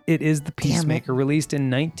 Peacemaker. It is The Peacemaker, released in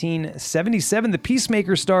 1977. The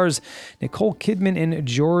Peacemaker stars Nicole Kidman and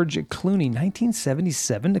George Clooney.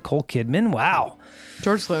 1977, Nicole Kidman. Wow.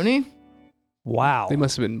 George Clooney. Wow. They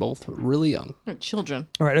must have been both really young. They're children.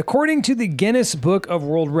 All right. According to the Guinness Book of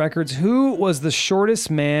World Records, who was the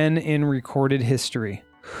shortest man in recorded history?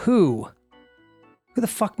 Who? Who the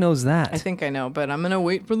fuck knows that? I think I know, but I'm going to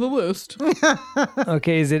wait for the list.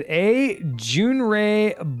 Okay, is it A,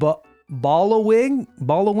 Junrei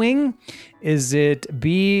Balawing? Is it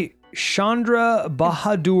B, Chandra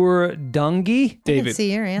Bahadur Dungi? I can David.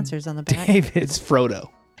 see your answers on the back. David. It's Frodo.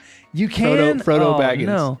 You can? Frodo Oh, Baggins.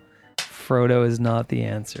 No. Frodo is not the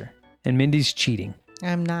answer. And Mindy's cheating.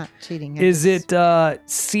 I'm not cheating. Is it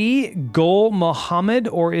C, Gul Muhammad,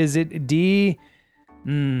 or is it D,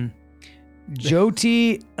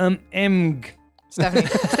 Jyoti Emg? Stephanie.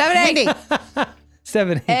 Stephanie. Mindy?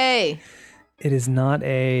 70. A. It is not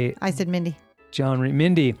a I said Mindy. John Reed.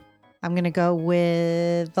 Mindy. I'm going to go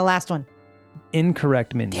with the last one.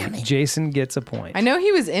 Incorrect, Mindy. Damn it. Jason gets a point. I know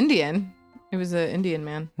he was Indian. It was an Indian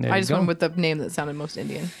man. There I you just go. went with the name that sounded most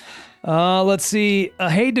Indian. Let's see.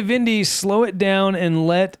 Hey, Davindi, slow it down and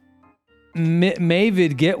let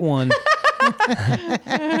Mavid get one.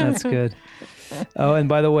 That's good. Oh, and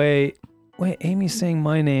by the way, wait, Amy's saying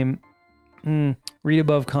my name. Read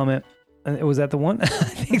above comment. Was that the one? I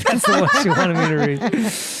think that's the one she wanted me to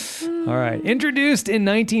read. All right. Introduced in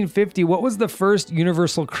 1950, what was the first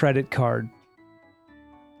universal credit card?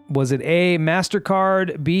 Was it A,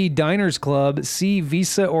 MasterCard, B, Diners Club, C,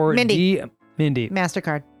 Visa, or Mindy. D, Mindy?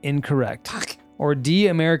 MasterCard. Incorrect. Or D,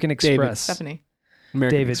 American Express. Stephanie.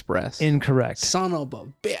 American David. Express. Incorrect. Son of a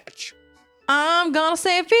bitch. I'm gonna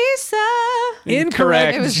say Visa.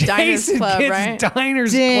 Incorrect. It was Diners Jason Club, gets right?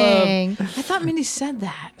 Diners Club. Dang. I thought Mindy said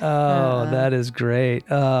that. Oh, that is great.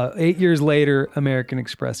 8 years later, American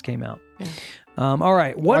Express came out. All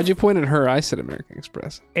right. Why'd you point at her? I said American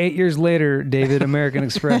Express. 8 years later, David, American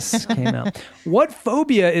Express came out. What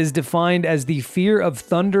phobia is defined as the fear of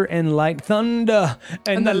thunder and light? Thunder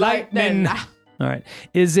and the lightning. All right.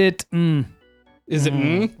 Is it... Is it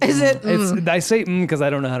Is it? It's, I say because I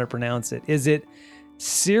don't know how to pronounce it. Is it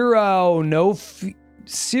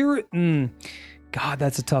God,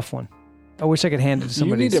 that's a tough one. I wish I could hand it to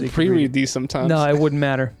somebody. You need to pre-read these sometimes. No, it wouldn't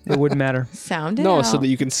matter. It wouldn't matter. Sound it No, out. so that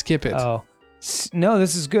you can skip it. Oh. No,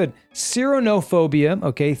 this is good. Cyronophobia,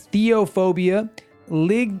 okay. Theophobia,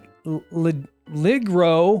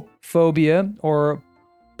 ligrophobia, or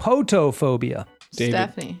potophobia. David.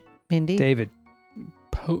 Stephanie. Mindy. David.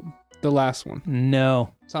 The last one.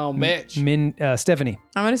 No. So bitch. Stephanie.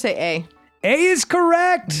 I'm going to say A. A is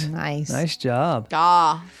correct. Nice. Nice job.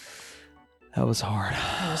 Ah, That was hard.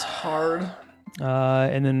 that was hard.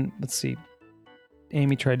 And then let's see.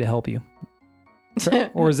 Amy tried to help you.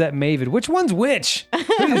 Or is that Mavid? Which one's which?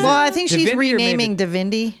 Well, I think she's Divinity or renaming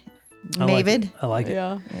Divinity. Mavid. I like it.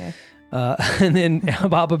 Yeah. And then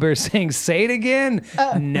Papa Bear saying, say it again?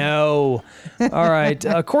 No. All right.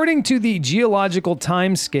 According to the geological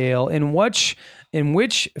time scale, in which I'm going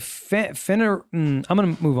to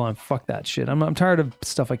move on. Fuck that shit. I'm tired of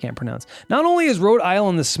stuff I can't pronounce. Not only is Rhode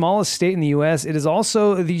Island the smallest state in the U.S., it is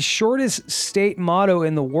also the shortest state motto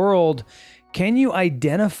in the world. Can you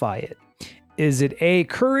identify it? Is it A,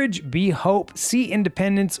 courage, B, hope, C,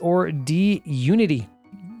 independence, or D, unity?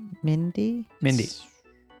 Mindy.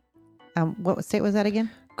 What state was that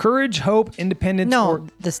again? Courage, hope, independence, No, or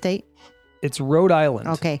the state. it's Rhode Island.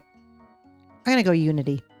 Okay. I'm gonna go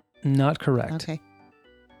Unity. Not correct. Okay.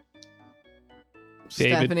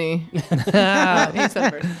 David. Stephanie. He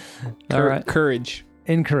said first. All right. Courage.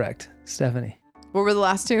 Incorrect. Stephanie. What were the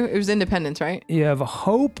last two? It was independence, right? You have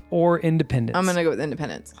hope or independence. I'm going to go with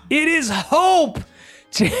independence. It is hope.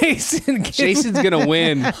 Jason gets Jason's gonna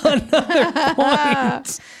win. another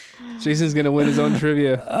point. Jason's gonna win his own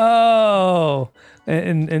trivia. Oh.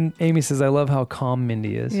 And Amy says, I love how calm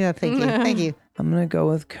Mindy is. Yeah. Thank you. Thank you. I'm going to go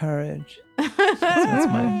with courage. That's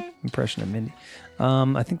my impression of Mindy.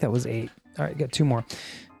 I think that was 8. All right, got 2 more.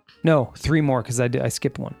 No, 3 more because I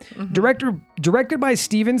skipped one. Directed by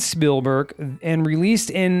Steven Spielberg and released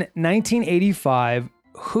in 1985,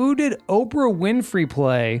 who did Oprah Winfrey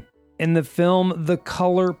play in the film The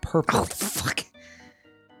Color Purple? Oh fuck.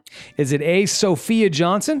 Is it A, Sophia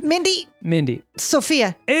Johnson? Mindy.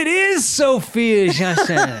 Sophia. It is Sophia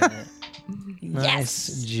Johnson.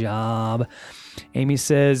 Nice job. Amy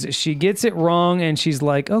says she gets it wrong and she's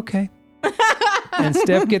like, okay. And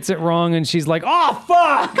Steph gets it wrong and she's like, oh,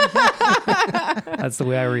 fuck. That's the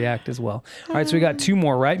way I react as well. All right, so we got 2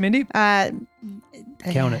 more, right, Mindy? Count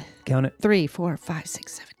it. 3, 4, 5,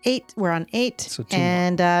 6, 7, 8. We're on 8. So 2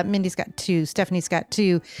 and Mindy's got 2. Stephanie's got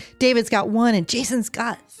 2. David's got 1, and Jason's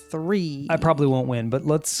got 3. I probably won't win, but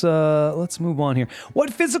let's move on here.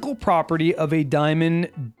 What physical property of a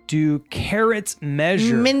diamond do carats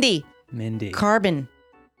measure? Mindy. No. Carbon.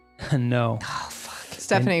 Oh, fuck.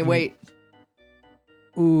 Stephanie, wait.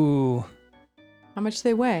 Ooh. How much do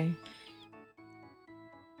they weigh?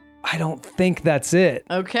 I don't think that's it.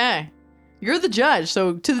 Okay. You're the judge.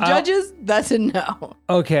 So to the judges, that's a no.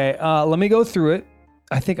 Okay, let me go through it.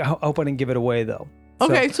 I hope I didn't give it away, though.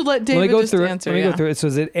 Okay, so let David just answer. Let me go through it. So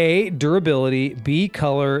is it A, durability, B,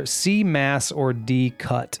 color, C, mass, or D,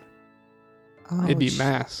 cut? Oh, It'd be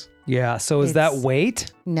mass. Yeah, so is that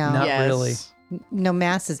weight? No. Not Yes. really. No,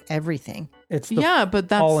 mass is everything. It's the Yeah, but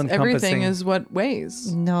that's all-encompassing. everything is what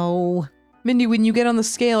weighs. No. Mindy, when you get on the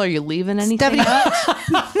scale, are you leaving anything Stephanie. out?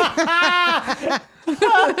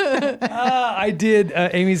 I did.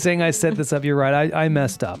 Amy's saying I set this up. You're right. I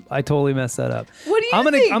messed up. I totally messed that up. What do you I'm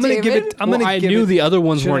gonna think, give David? it. I knew the other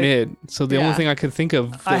ones Should weren't I- it, so the only thing I could think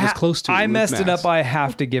of that was close to it I was messed it mass. up. I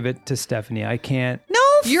have to give it to Stephanie. I can't. No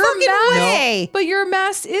Your fucking mass, way. but your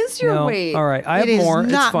mass is your No. weight. All right. I have It is more.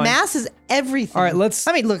 not. It's fine. Mass is everything. All right, let's-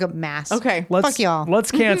 Let me look up mass. Okay. Let's, Fuck y'all.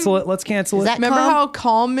 Let's cancel it. Let's cancel Is it. that Remember calm? how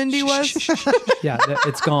calm Mindy was? Yeah,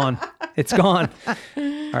 it's gone. It's gone. All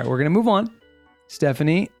right, we're gonna move on.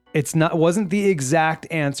 Stephanie, wasn't the exact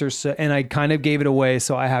answer, so, and I kind of gave it away,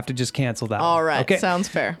 so I have to just cancel that. All one. right. Okay. Sounds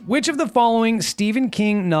fair. Which of the following Stephen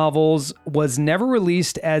King novels was never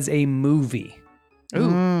released as a movie?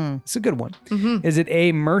 Ooh. It's a good one. Is it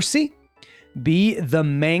A, Mercy, B, The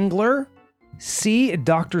Mangler, C,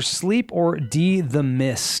 Dr. Sleep, or D, The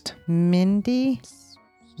Mist? Mindy.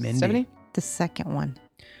 Stephanie? The second one.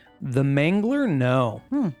 The Mangler? No.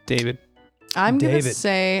 David. I'm going to David.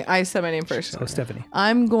 say, I said my name first. Oh, Stephanie.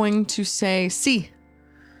 I'm going to say C,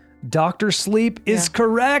 Dr. Sleep is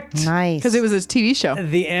correct. Nice. because it was a TV show.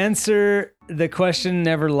 The answer, the question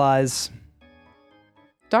never lies.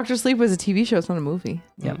 Dr. Sleep was a TV show. It's not a movie.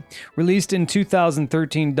 Yeah. Released in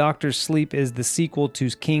 2013, Dr. Sleep is the sequel to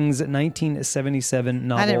King's 1977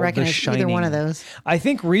 novel, I didn't The recognize Shining. either one of those. I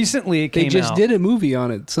think recently it came out. They just did a movie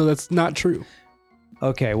on it, so that's not true.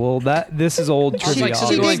 Okay, well, this is old trivia.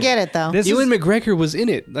 She did get it, though. Ewan McGregor was in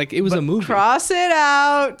it. Like, it was a movie. Cross it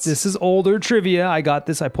out. This is older trivia. I got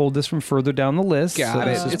this. I pulled this from further down the list. Got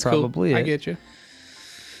it. This is It's probably cool. it. I get you.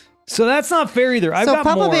 So that's not fair either. I've So got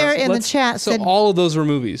Papa more. Bear in the Let's- chat So said, all of those were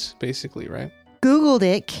movies, basically, right? Googled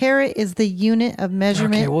it. Carat is the unit of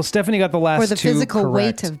measurement Okay, well, Stephanie got the last for the two physical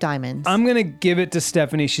correct. weight of diamonds. I'm going to give it to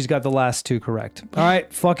Stephanie. She's got the last two correct. All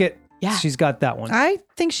right, fuck it. Yeah. She's got that one. I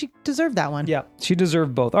think she deserved that one. Yeah, she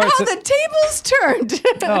deserved both. All right, Oh, the tables turned.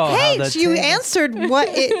 oh, Hey, how the you table- answered what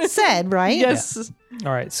it said, right? Yes.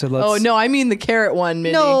 All right, so let's Oh, no, I mean the carrot one,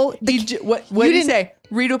 Mindy. No, what you did he didn't- say?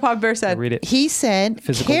 Read what Papa Bear said. read it. He said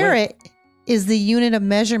Physical carat is the unit of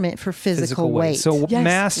measurement for physical weight. So Yes,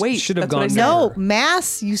 mass weight. should have That's what I gone said. no, there.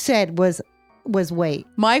 mass you said was weight.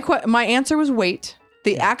 My answer was weight.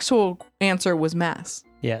 The actual answer was mass.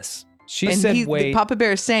 Yes. She And said weight. the Papa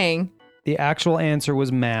Bear is saying The actual answer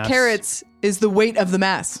was mass. carrots is the weight of the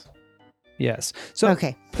mass. Yes. So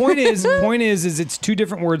Okay. point is it's two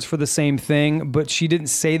different words for the same thing, but she didn't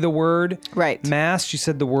say the word Right. mass. She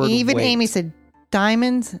said the word Even weight. Amy said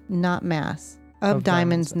diamonds, not mass. Of Of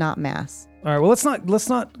diamonds, diamonds. not mass. All right. Well, let's not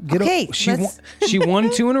get. Okay, She let's- she won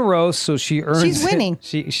two in a row, so she earns. She's winning.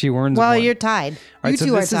 She earns. Well, one. you're tied. All right, You so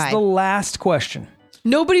two are this is tied. the last question.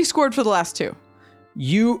 Nobody scored for the last two.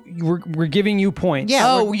 We're giving you points. Yeah.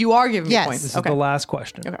 Oh, you are giving Yes. me points. This Okay. is the last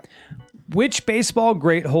question. Okay. Which baseball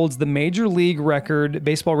great holds the major league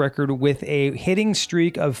baseball record with a hitting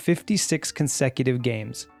streak of 56 consecutive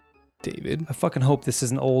games? David. I fucking hope this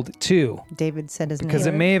isn't old too, David said his because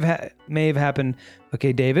it name. may have happened.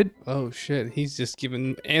 Okay, David. Oh, shit. He's just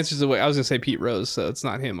giving answers away. I was going to say Pete Rose, so it's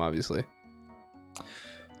not him, obviously.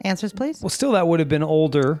 Answers, please. Well, still that would have been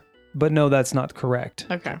older, but no, that's not correct.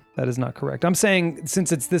 Okay. That is not correct. I'm saying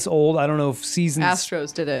since it's this old, I don't know if seasons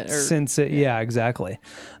Astros did it. since it. Yeah, exactly.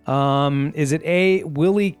 Is it A,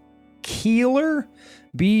 Willie Keeler,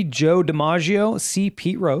 B, Joe DiMaggio, C,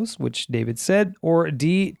 Pete Rose, which David said, or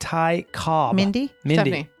D, Ty Cobb? Mindy?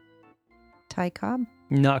 Stephanie. Ty Cobb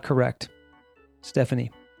Not correct.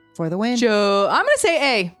 Stephanie. for the win. Joe. I'm going to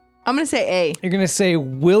say A. I'm going to say A. You're going to say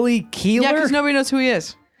Willie Keeler? Yeah, because nobody knows who he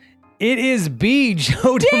is. It is B,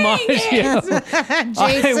 Joe DiMaggio.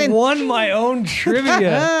 I Jason. won my own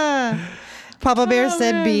trivia. Papa Bear Oh,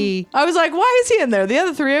 said man. B. I was like, why is he in there? The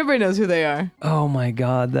other three, everybody knows who they are. Oh my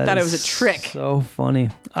God. Thought it is was a trick. So funny.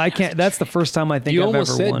 I can't. That's the first time I think You I've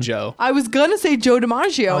almost ever said won. Joe. I was going to say Joe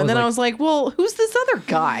DiMaggio, was and then like- I was like, well, who's this other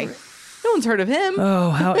guy? No one's heard of him.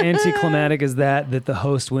 Oh, how anticlimactic is that the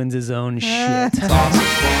host wins his own shit.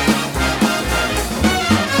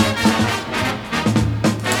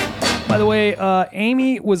 By the way,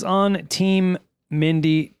 Amy was on Team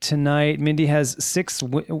Mindy tonight. Mindy has six.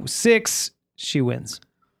 She wins.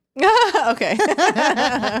 Okay.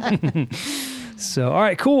 So, all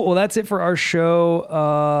right, cool. Well, that's it for our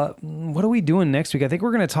show. What are we doing next week? I think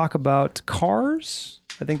we're going to talk about cars.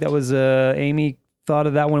 I think that was Amy thought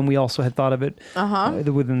of that one. We also had thought of it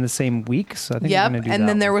within the same week. So I think Yep. we're going to do And that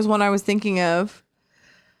then there one. was one I was thinking of.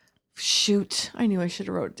 Shoot. I knew I should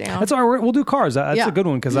have wrote it down. That's all right. We'll do cars. That's Yeah. a good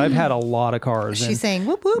one because I've had a lot of cars. She's and saying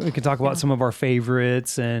whoop whoop. we can talk about some of our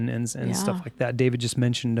favorites and Yeah. stuff like that. David just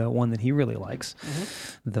mentioned one that he really likes,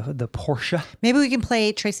 the Porsche. Maybe we can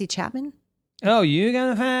play Tracy Chapman. Oh, you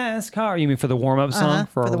got a fast car. You mean for the warm-up song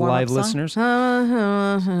for for our the warm-up live song. listeners?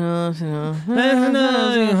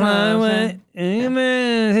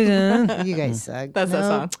 You guys suck. That's that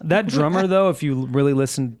song. That drummer, though, if you really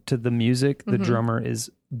listen to the music, the drummer is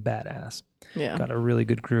badass. Yeah. Got a really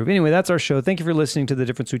good groove. Anyway, that's our show. Thank you for listening to The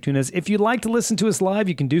Difference Between Us. If you'd like to listen to us live,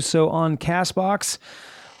 you can do so on CastBox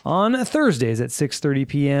on Thursdays at 6:30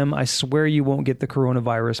 p.m. I swear you won't get the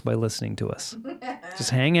coronavirus by listening to us. Just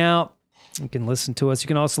hang out. You can listen to us. You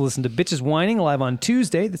can also listen to Bitches Whining live on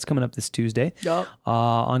Tuesday. That's coming up this Tuesday. Yup.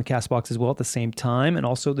 On CastBox as well at the same time. And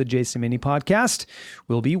also the Jason Mini podcast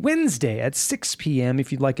will be Wednesday at 6 p.m.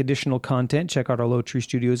 If you'd like additional content, check out our Low Tree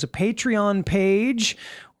Studios Patreon page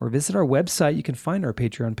or visit our website. You can find our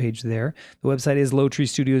Patreon page there. The website is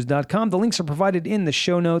lowtreestudios.com. The links are provided in the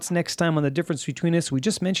show notes. Next time on The Difference Between Us, we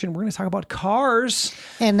just mentioned we're going to talk about cars.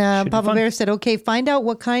 And Should be Papa fun. Bear said, okay, find out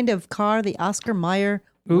what kind of car the Oscar Mayer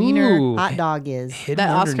Wiener Ooh. hot dog is. Hidden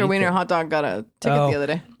That Oscar underneath Wiener it. hot dog got a ticket Oh. the other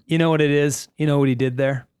day. You know what it is? You know what he did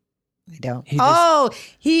there? I don't. He just-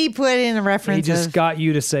 He put in a He reference just of got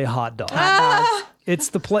you to say hot dog. hot dogs. It's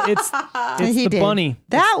the bunny.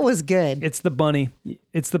 That was good. It's the bunny.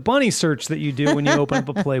 It's the bunny search that you do when you open up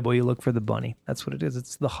a Playboy. You look for the bunny. That's what it is.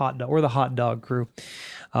 It's the hot dog. We're the hot dog crew.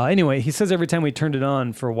 Anyway, he says every time we turned it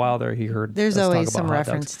on for a while there, he heard there's us always talk about some hot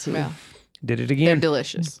reference dogs. to. Yeah. Did it again. They're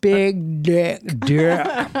delicious. Big dick.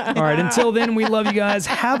 All right. Until then, we love you guys.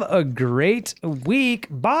 Have a great week.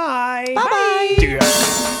 Bye. Bye.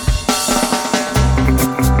 Bye.